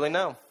 you don't really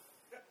know.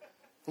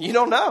 You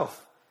don't know.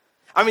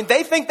 I mean,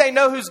 they think they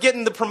know who's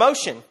getting the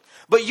promotion,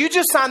 but you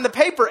just signed the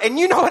paper and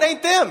you know it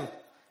ain't them,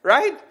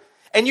 right?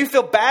 And you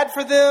feel bad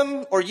for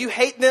them or you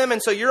hate them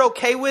and so you're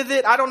okay with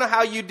it. I don't know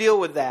how you deal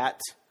with that.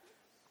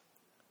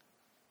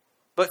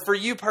 But for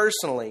you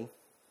personally,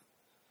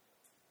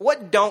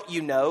 what don't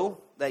you know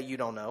that you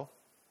don't know?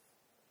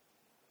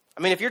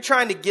 I mean, if you're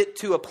trying to get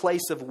to a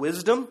place of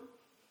wisdom,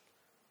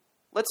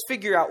 let's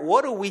figure out,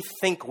 what do we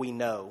think we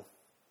know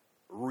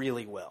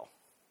really well?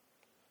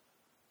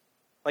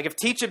 Like, if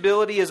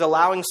teachability is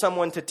allowing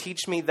someone to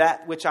teach me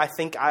that which I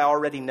think I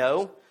already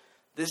know,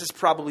 this is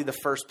probably the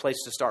first place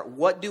to start.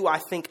 What do I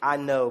think I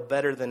know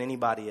better than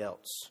anybody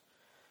else?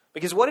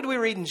 Because what did we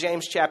read in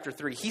James chapter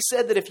 3? He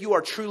said that if you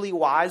are truly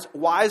wise,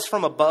 wise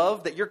from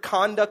above, that your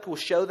conduct will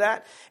show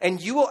that, and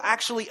you will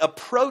actually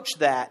approach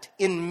that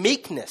in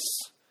meekness,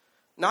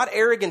 not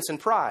arrogance and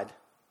pride.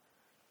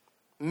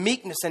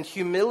 Meekness and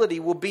humility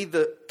will be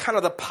the kind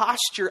of the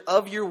posture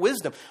of your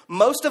wisdom.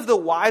 Most of the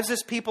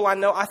wisest people I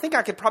know, I think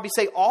I could probably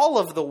say all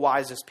of the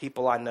wisest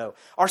people I know,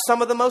 are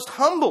some of the most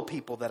humble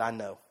people that I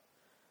know.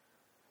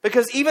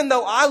 Because even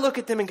though I look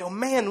at them and go,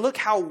 man, look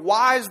how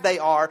wise they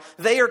are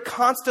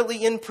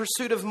constantly in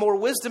pursuit of more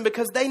wisdom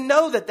because they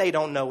know that they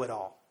don't know it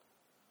all.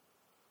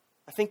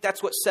 I think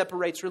that's what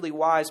separates really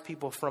wise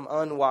people from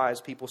unwise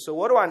people. So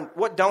what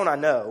don't I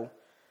know?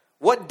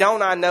 What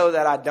don't I know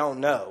that I don't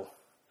know?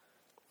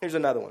 Here's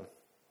another one.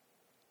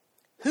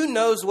 Who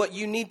knows what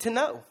you need to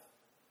know?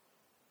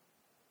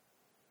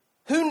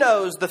 Who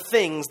knows the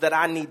things that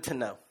I need to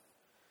know?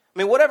 I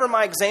mean, whatever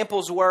my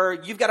examples were,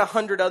 you've got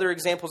 100 other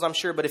examples, I'm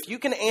sure. But if you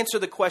can answer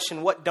the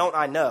question, what don't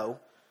I know?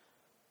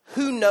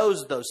 Who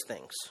knows those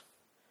things?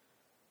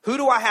 Who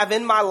do I have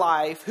in my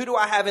life? Who do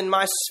I have in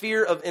my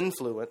sphere of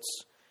influence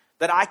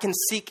that I can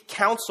seek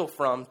counsel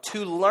from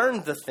to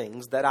learn the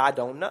things that I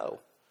don't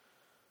know?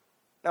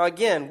 Now,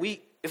 again,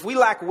 if we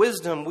lack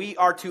wisdom, we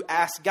are to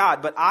ask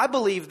God. But I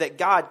believe that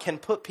God can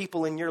put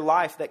people in your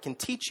life that can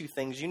teach you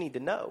things you need to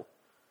know.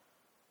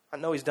 I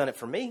know He's done it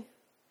for me.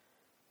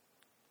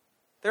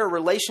 There are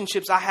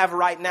relationships I have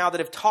right now that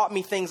have taught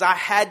me things I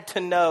had to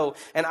know.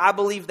 And I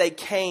believe they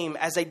came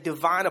as a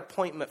divine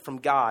appointment from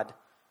God.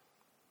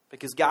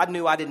 Because God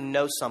knew I didn't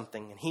know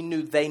something. And He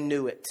knew they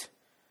knew it.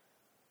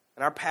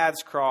 And our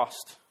paths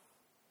crossed.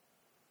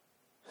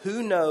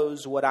 Who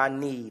knows what I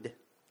need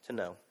to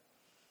know?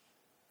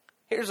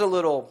 Here's a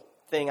little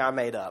thing I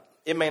made up.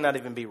 It may not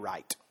even be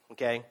right,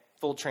 okay?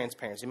 Full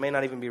transparency. It may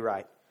not even be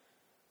right.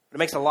 But it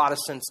makes a lot of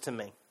sense to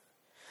me.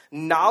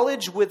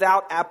 Knowledge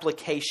without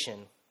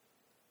application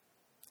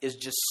is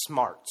just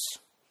smarts.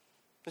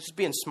 It's just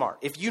being smart.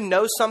 If you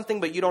know something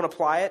but you don't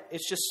apply it,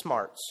 it's just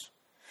smarts.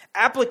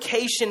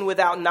 Application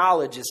without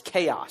knowledge is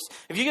chaos.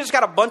 If you just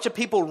got a bunch of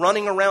people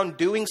running around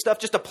doing stuff,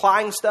 just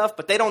applying stuff,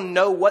 but they don't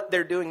know what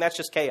they're doing, that's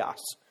just chaos.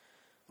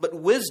 But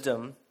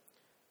wisdom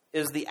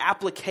is the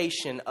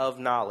application of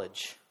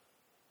knowledge.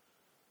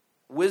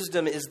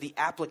 Wisdom is the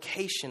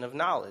application of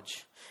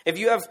knowledge. If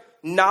you have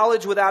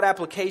knowledge without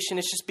application,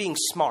 it's just being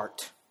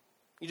smart.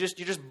 You're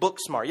just book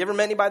smart. You ever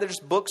met anybody that's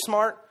just book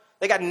smart?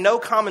 They got no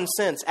common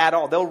sense at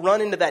all. They'll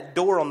run into that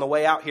door on the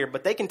way out here,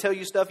 but they can tell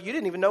you stuff you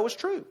didn't even know was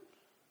true.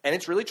 And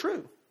it's really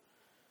true.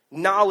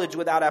 Knowledge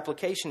without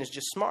application is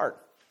just smart.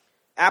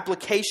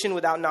 Application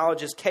without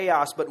knowledge is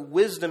chaos, but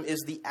wisdom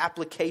is the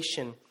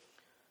application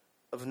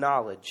of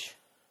knowledge.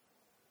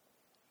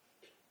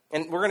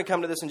 And we're going to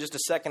come to this in just a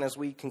second as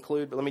we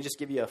conclude, but let me just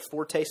give you a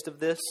foretaste of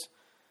this.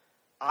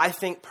 I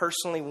think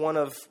personally one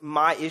of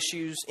my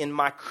issues in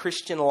my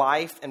Christian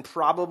life, and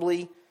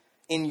probably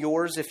in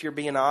yours if you're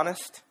being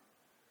honest,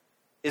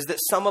 is that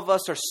some of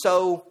us are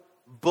so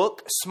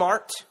book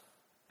smart,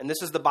 and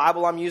this is the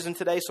Bible I'm using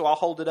today, so I'll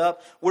hold it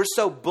up. We're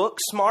so book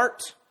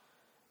smart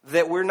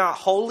that we're not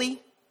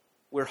holy,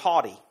 we're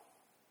haughty.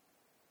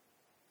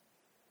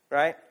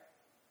 Right?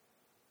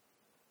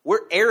 We're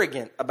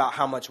arrogant about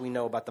how much we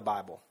know about the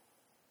Bible,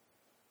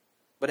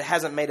 but it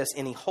hasn't made us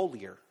any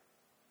holier.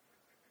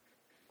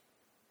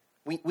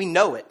 We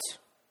know it,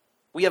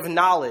 We have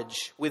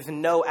knowledge with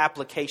no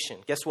application.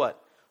 Guess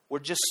what? We're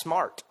just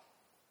smart.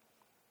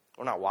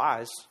 We're not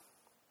wise.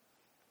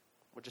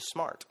 We're just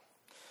smart.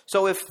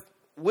 So if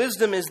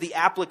wisdom is the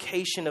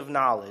application of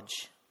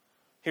knowledge,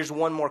 here's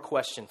one more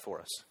question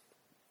for us.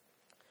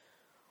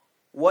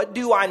 What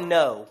do I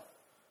know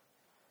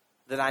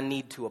that I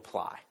need to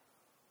apply?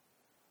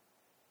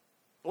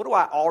 What do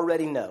I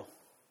already know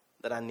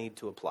that I need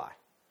to apply?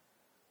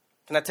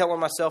 Can I tell on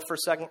myself for a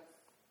second?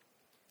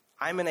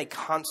 I'm in a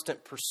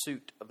constant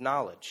pursuit of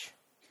knowledge.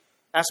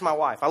 Ask my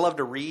wife. I love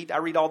to read. I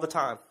read all the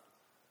time.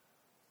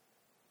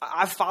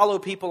 I follow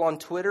people on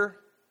Twitter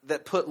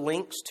that put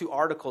links to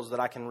articles that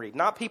I can read.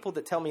 Not people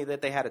that tell me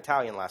that they had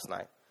Italian last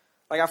night.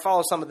 Like, I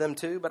follow some of them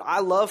too, but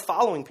I love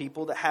following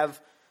people that have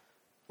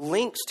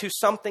links to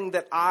something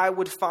that I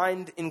would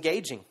find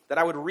engaging, that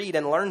I would read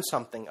and learn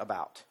something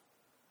about.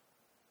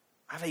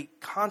 I have a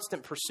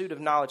constant pursuit of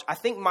knowledge. I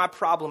think my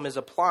problem is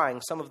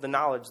applying some of the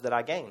knowledge that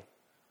I gain.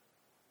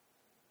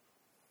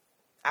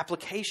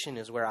 Application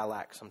is where I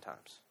lack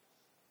sometimes.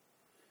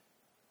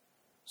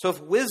 So if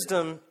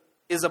wisdom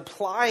is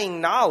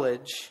applying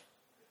knowledge,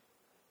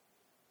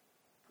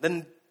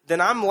 then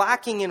I'm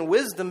lacking in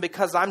wisdom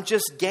because I'm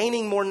just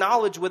gaining more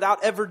knowledge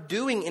without ever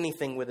doing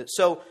anything with it.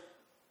 So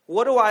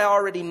what do I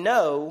already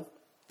know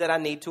that I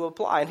need to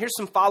apply? And here's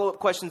some follow-up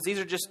questions. These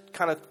are just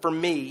kind of for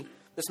me.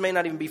 This may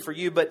not even be for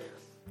you, but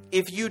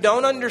if you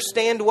don't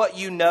understand what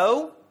you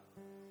know,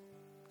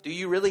 do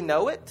you really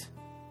know it?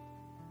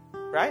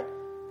 Right?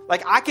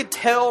 Like, I could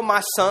tell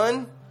my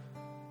son,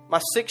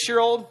 my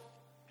 6-year-old,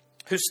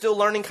 who's still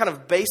learning kind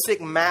of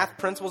basic math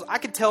principles, I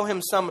could tell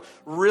him some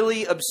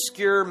really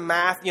obscure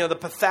math, the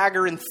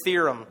Pythagorean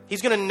theorem.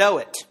 He's going to know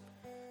it.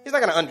 He's not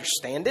going to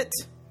understand it,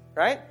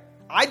 right?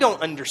 I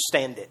don't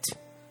understand it.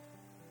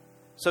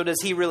 So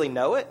does he really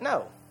know it?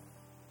 No.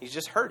 He's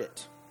just heard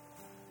it.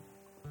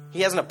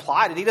 He hasn't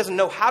applied it. He doesn't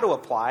know how to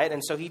apply it,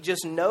 and so he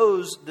just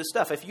knows the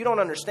stuff. If you don't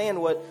understand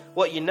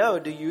what you know,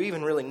 do you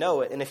even really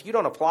know it? And if you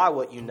don't apply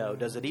what you know,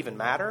 does it even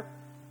matter?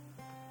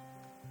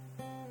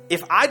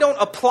 If I don't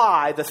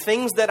apply the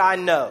things that I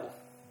know,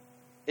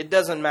 it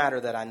doesn't matter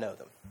that I know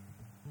them,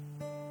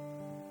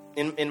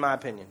 in my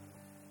opinion.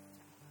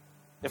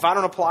 If I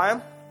don't apply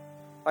them,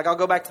 like, I'll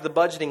go back to the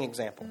budgeting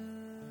example.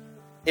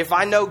 If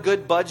I know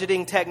good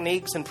budgeting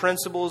techniques and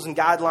principles and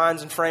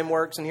guidelines and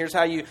frameworks, and here's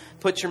how you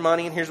put your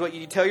money, and here's what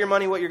you tell your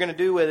money what you're going to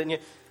do with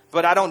it,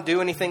 but I don't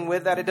do anything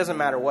with that, it doesn't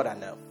matter what I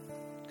know,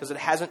 because it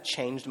hasn't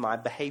changed my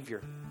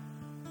behavior.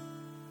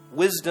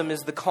 Wisdom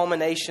is the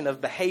culmination of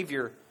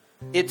behavior.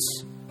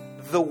 It's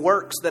the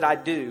works that I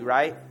do,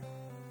 right?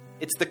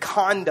 It's the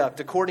conduct,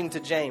 according to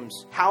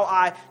James, how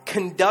I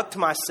conduct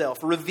myself,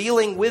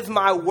 revealing with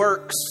my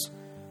works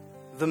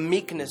the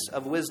meekness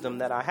of wisdom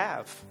that I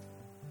have.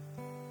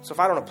 So if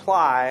I don't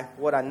apply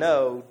what I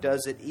know,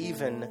 does it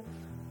even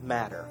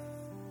matter?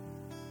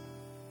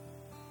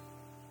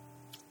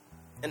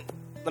 And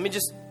let me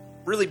just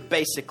really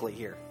basically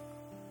here,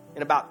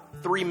 in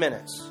about 3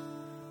 minutes,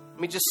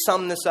 let me just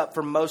sum this up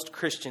for most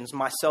Christians,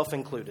 myself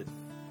included.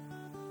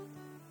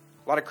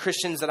 A lot of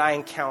Christians that I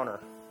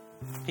encounter,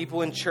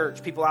 people in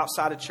church, people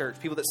outside of church,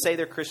 people that say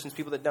they're Christians,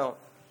 people that don't.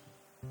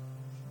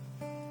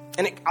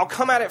 And I'll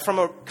come at it from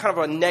a kind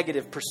of a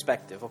negative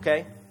perspective,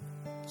 okay?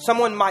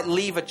 Someone might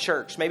leave a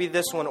church, maybe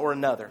this one or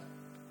another.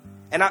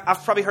 And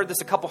I've probably heard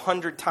this a couple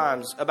hundred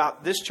times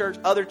about this church,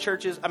 other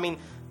churches,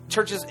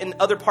 churches in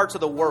other parts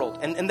of the world.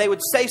 And they would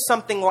say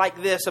something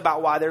like this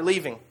about why they're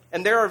leaving.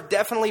 And there are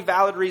definitely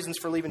valid reasons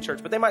for leaving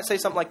church. But they might say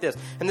something like this.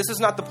 And this is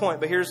not the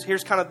point, but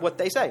here's kind of what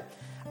they say.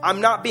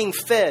 I'm not being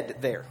fed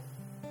there.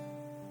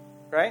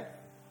 Right?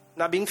 I'm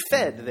not being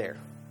fed there.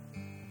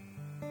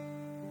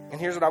 And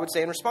here's what I would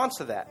say in response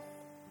to that.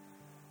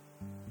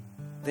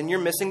 Then you're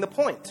missing the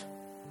point.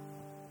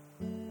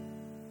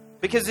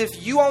 Because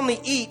if you only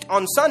eat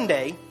on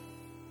Sunday,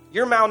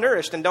 you're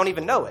malnourished and don't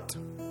even know it.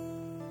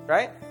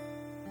 Right?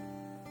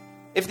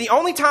 If the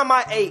only time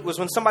I ate was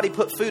when somebody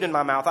put food in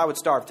my mouth, I would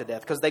starve to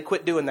death because they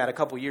quit doing that a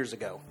couple years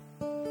ago.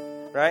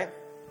 Right?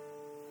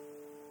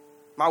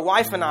 My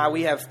wife and I,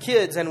 we have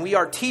kids, and we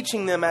are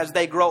teaching them as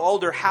they grow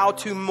older how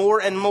to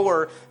more and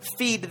more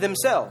feed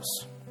themselves.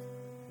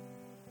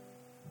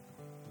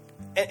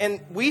 And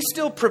we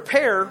still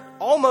prepare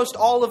almost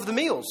all of the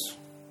meals.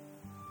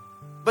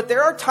 But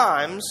there are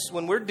times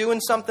when we're doing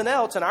something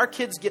else and our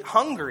kids get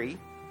hungry.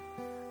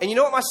 And you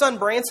know what my son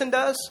Branson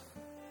does?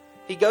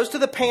 He goes to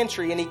the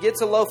pantry and he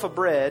gets a loaf of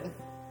bread.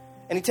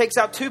 And he takes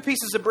out 2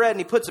 pieces of bread and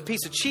he puts a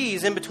piece of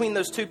cheese in between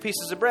those 2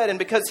 pieces of bread. And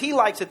because he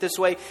likes it this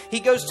way, he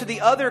goes to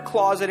the other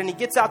closet and he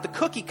gets out the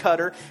cookie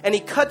cutter and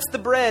he cuts the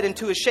bread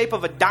into a shape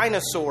of a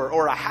dinosaur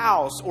or a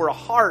house or a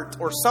heart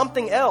or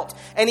something else.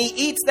 And he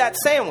eats that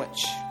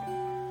sandwich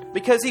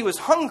because he was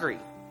hungry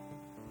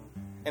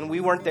and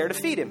we weren't there to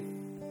feed him.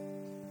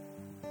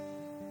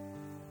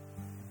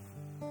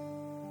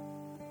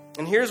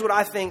 And here's what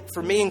I think,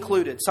 for me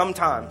included,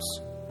 sometimes.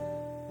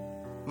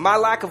 My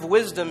lack of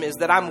wisdom is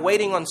that I'm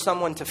waiting on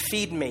someone to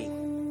feed me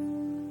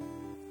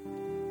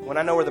when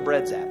I know where the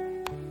bread's at.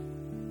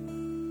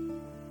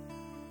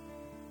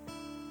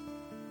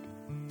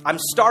 I'm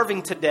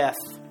starving to death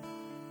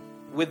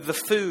with the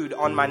food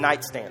on my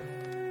nightstand,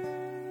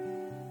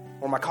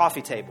 or my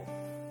coffee table,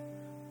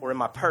 or in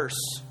my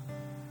purse,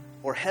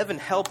 or heaven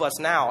help us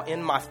now,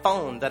 in my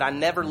phone that I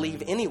never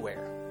leave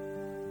anywhere.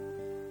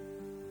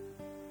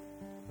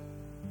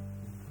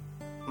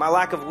 My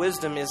lack of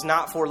wisdom is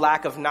not for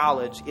lack of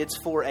knowledge, it's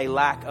for a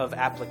lack of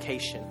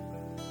application.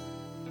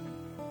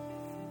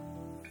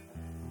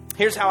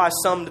 Here's how I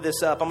summed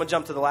this up. I'm going to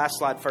jump to the last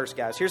slide first,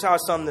 guys. Here's how I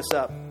summed this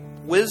up.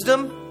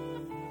 Wisdom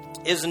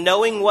is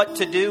knowing what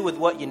to do with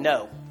what you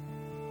know.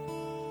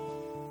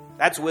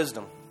 That's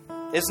wisdom.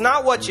 It's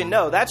not what you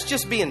know. That's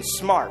just being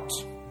smart.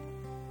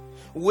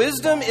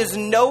 Wisdom is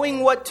knowing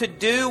what to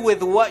do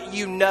with what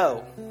you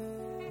know.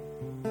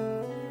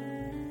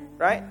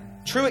 Right?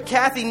 Truett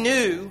Cathy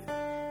knew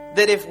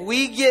that if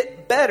we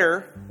get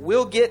better,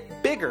 we'll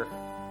get bigger,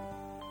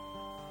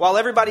 while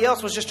everybody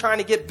else was just trying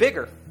to get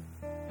bigger.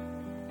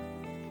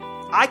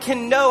 I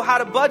can know how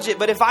to budget,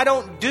 but if I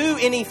don't do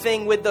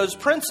anything with those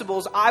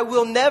principles, I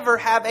will never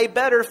have a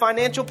better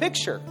financial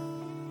picture.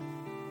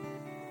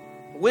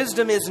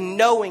 Wisdom is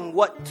knowing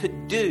what to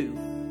do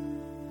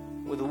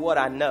with what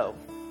I know.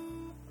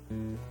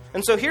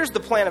 And so here's the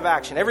plan of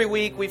action. Every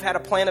week we've had a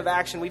plan of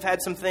action. We've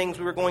had some things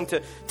we were going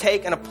to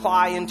take and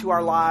apply into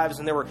our lives.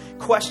 And there were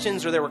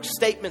questions, or there were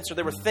statements, or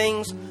there were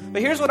things.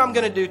 But here's what I'm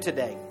going to do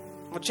today.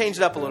 I'm going to change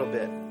it up a little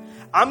bit.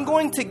 I'm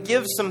going to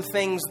give some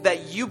things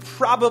that you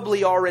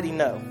probably already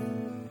know,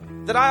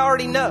 that I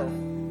already know.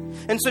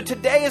 And so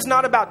today is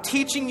not about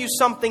teaching you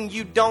something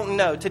you don't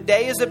know.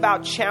 Today is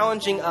about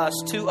challenging us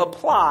to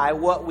apply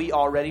what we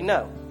already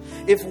know.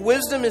 If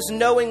wisdom is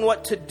knowing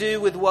what to do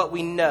with what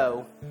we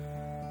know,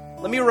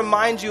 let me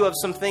remind you of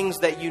some things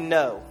that you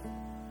know.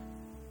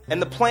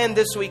 And the plan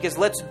this week is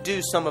let's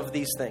do some of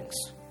these things.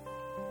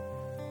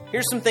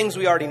 Here's some things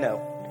we already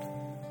know.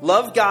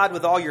 Love God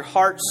with all your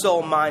heart,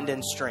 soul, mind,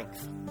 and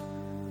strength.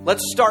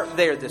 Let's start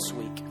there this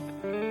week.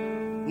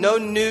 No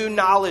new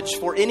knowledge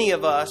for any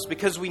of us,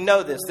 because we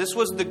know this. This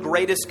was the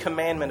greatest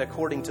commandment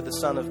according to the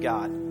Son of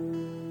God.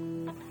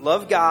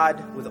 Love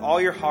God with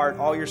all your heart,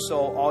 all your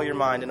soul, all your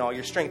mind, and all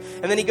your strength.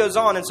 And then he goes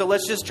on, and so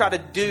let's just try to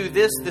do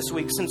this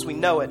week since we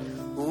know it.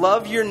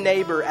 Love your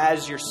neighbor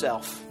as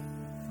yourself.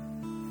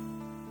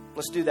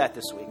 Let's do that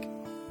this week.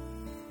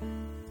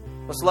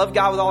 Let's love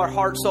God with all our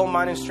heart, soul,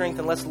 mind, and strength,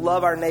 and let's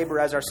love our neighbor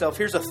as ourselves.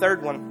 Here's a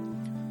third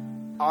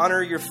one.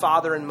 Honor your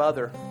father and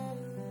mother.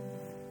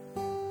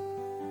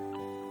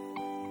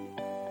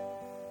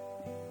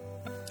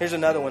 Here's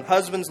another one.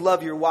 Husbands,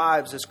 love your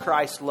wives as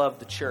Christ loved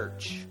the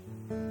church.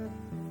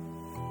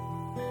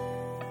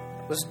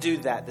 Let's do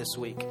that this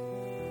week.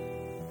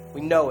 We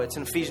know it. It's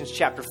in Ephesians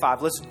chapter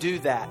 5. Let's do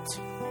that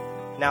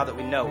now that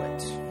we know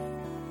it.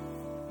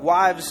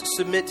 Wives,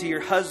 submit to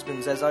your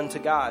husbands as unto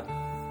God.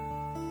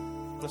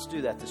 Let's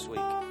do that this week.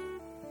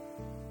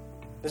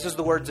 This is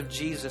the words of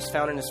Jesus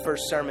found in his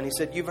first sermon. He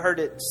said, you've heard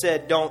it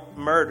said, don't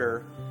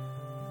murder.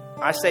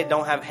 I say,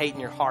 don't have hate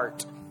in your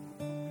heart.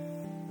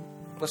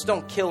 Let's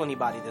don't kill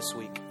anybody this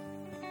week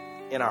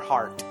in our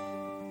heart.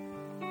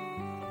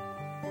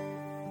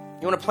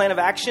 You want a plan of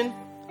action?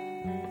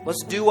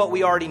 Let's do what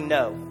we already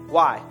know.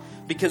 Why?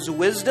 Because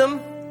wisdom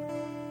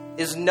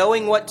is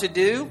knowing what to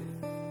do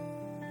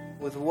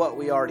with what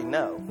we already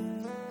know.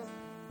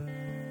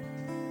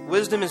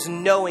 Wisdom is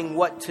knowing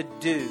what to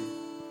do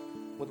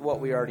with what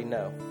we already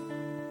know.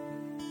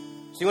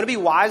 So you want to be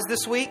wise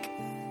this week?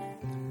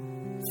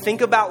 Think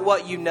about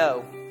what you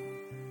know.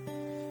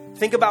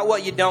 Think about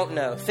what you don't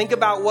know. Think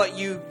about what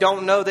you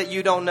don't know that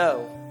you don't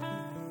know.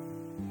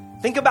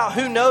 Think about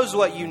who knows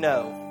what you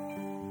know.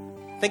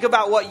 Think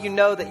about what you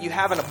know that you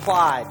haven't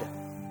applied.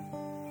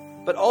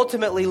 But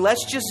ultimately,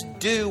 let's just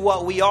do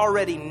what we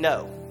already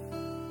know.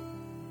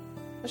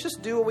 Let's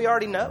just do what we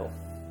already know.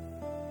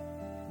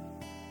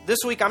 This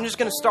week, I'm just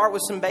going to start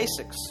with some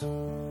basics.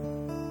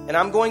 And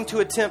I'm going to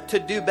attempt to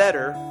do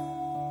better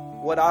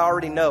what I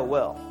already know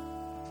well.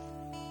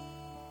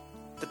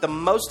 That the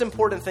most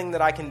important thing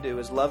that I can do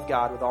is love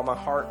God with all my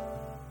heart,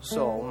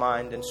 soul,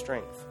 mind, and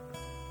strength.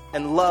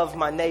 And love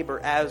my neighbor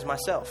as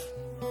myself.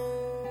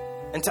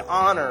 And to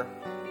honor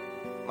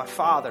my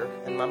father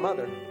and my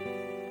mother.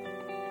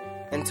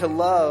 And to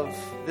love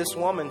this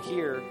woman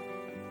here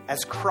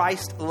as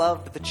Christ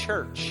loved the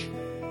church.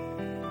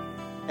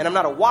 And I'm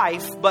not a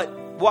wife, but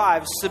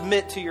wives,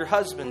 submit to your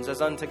husbands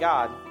as unto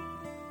God.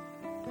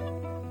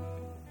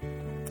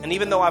 And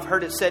even though I've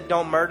heard it said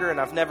don't murder, and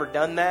I've never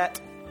done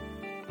that,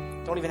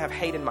 don't even have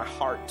hate in my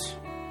heart.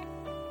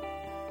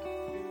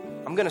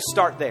 I'm going to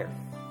start there.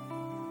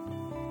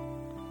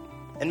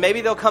 And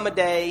maybe there'll come a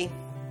day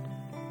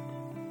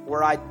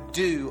where I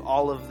do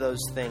all of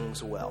those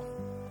things well.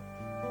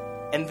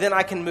 And then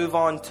I can move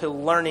on to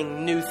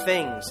learning new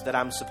things that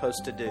I'm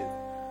supposed to do.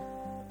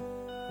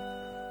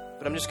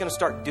 But I'm just going to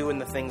start doing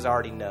the things I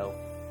already know.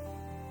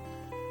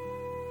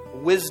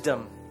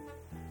 Wisdom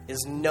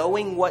is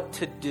knowing what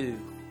to do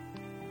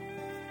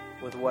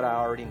with what I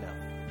already know.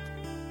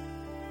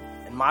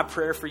 And my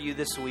prayer for you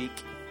this week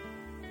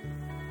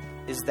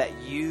is that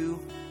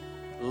you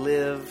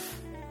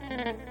live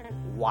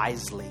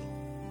wisely.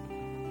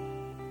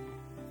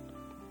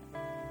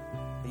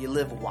 you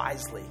live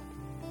wisely.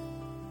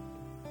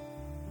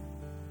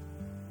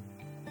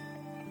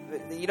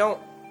 You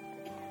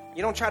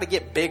don't try to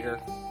get bigger,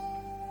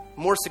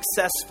 more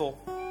successful.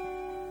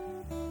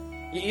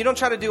 You don't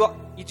try to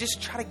you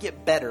just try to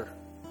get better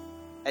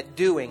at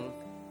doing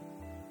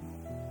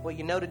what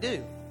you know to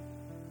do.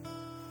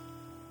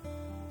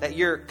 That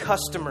your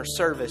customer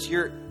service,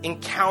 your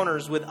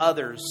encounters with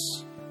others,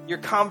 your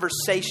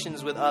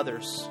conversations with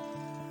others,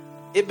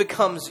 it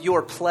becomes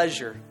your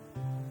pleasure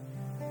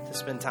to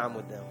spend time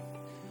with them.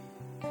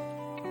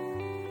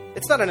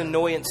 It's not an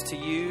annoyance to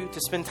you to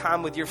spend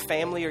time with your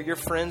family or your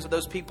friends or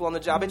those people on the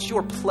job. It's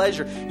your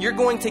pleasure. You're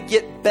going to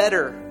get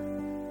better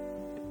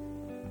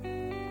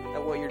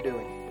at what you're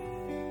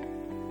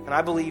doing. And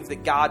I believe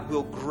that God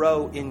will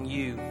grow in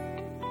you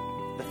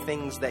the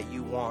things that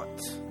you want.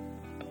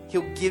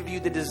 He'll give you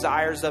the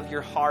desires of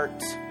your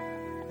heart,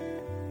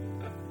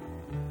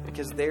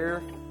 because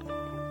there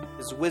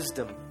is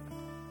wisdom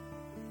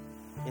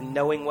in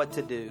knowing what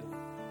to do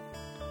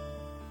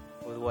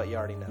with what you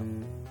already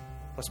know.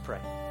 Let's pray.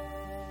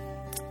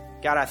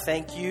 God, I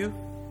thank you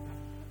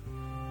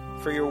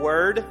for your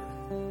word.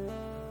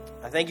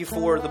 I thank you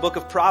for the book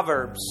of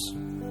Proverbs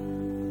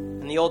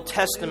in the Old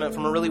Testament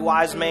from a really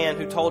wise man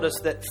who told us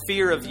that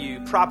fear of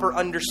you, proper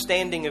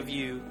understanding of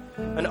you,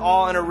 an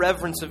awe and a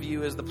reverence of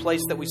you is the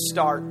place that we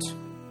start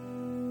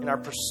in our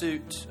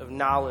pursuit of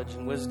knowledge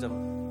and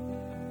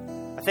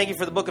wisdom. I thank you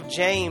for the book of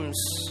James,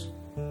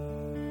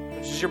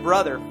 which is your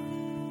brother,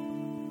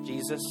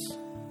 Jesus,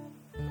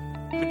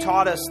 who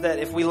taught us that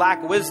if we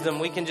lack wisdom,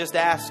 we can just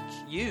ask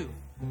you,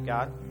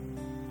 God.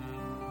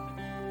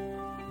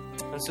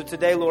 And so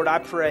today, Lord, I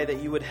pray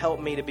that you would help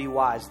me to be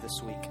wise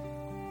this week.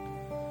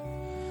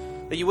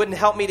 That you wouldn't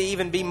help me to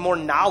even be more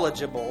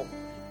knowledgeable,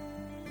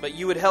 but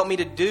you would help me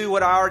to do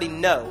what I already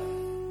know.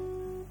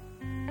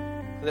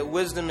 That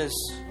wisdom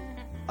is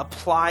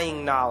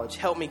applying knowledge.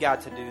 Help me,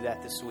 God, to do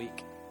that this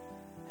week.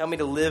 Help me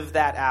to live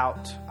that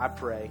out, I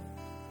pray.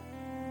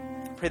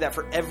 I pray that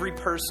for every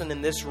person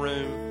in this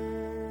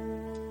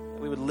room,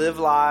 we would live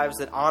lives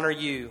that honor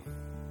you.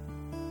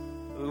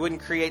 We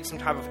wouldn't create some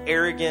type of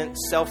arrogant,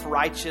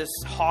 self-righteous,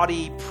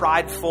 haughty,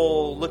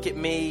 prideful, look at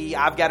me,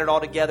 I've got it all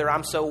together,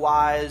 I'm so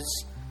wise.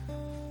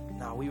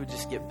 No, we would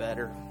just get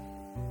better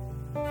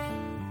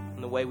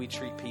in the way we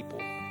treat people.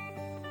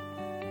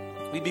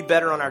 We'd be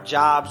better on our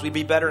jobs. We'd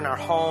be better in our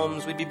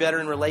homes. We'd be better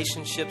in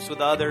relationships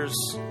with others.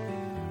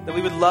 That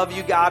we would love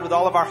you, God, with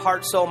all of our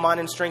heart, soul, mind,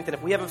 and strength. And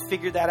if we haven't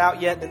figured that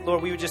out yet, then,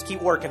 Lord, we would just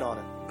keep working on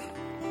it.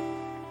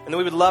 And then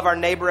we would love our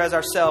neighbor as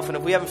ourselves. And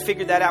if we haven't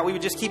figured that out, we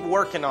would just keep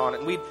working on it.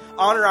 And we'd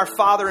honor our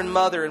father and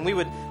mother. And we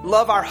would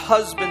love our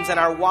husbands and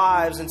our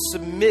wives and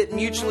submit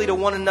mutually to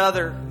one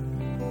another.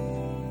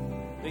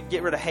 We'd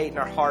get rid of hate in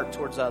our heart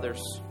towards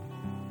others.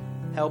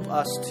 Help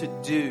us to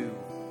do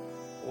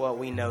what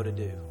we know to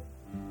do.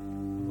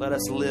 Let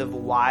us live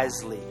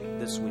wisely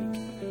this week.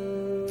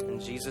 In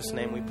Jesus'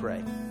 name we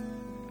pray.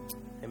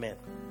 Amen.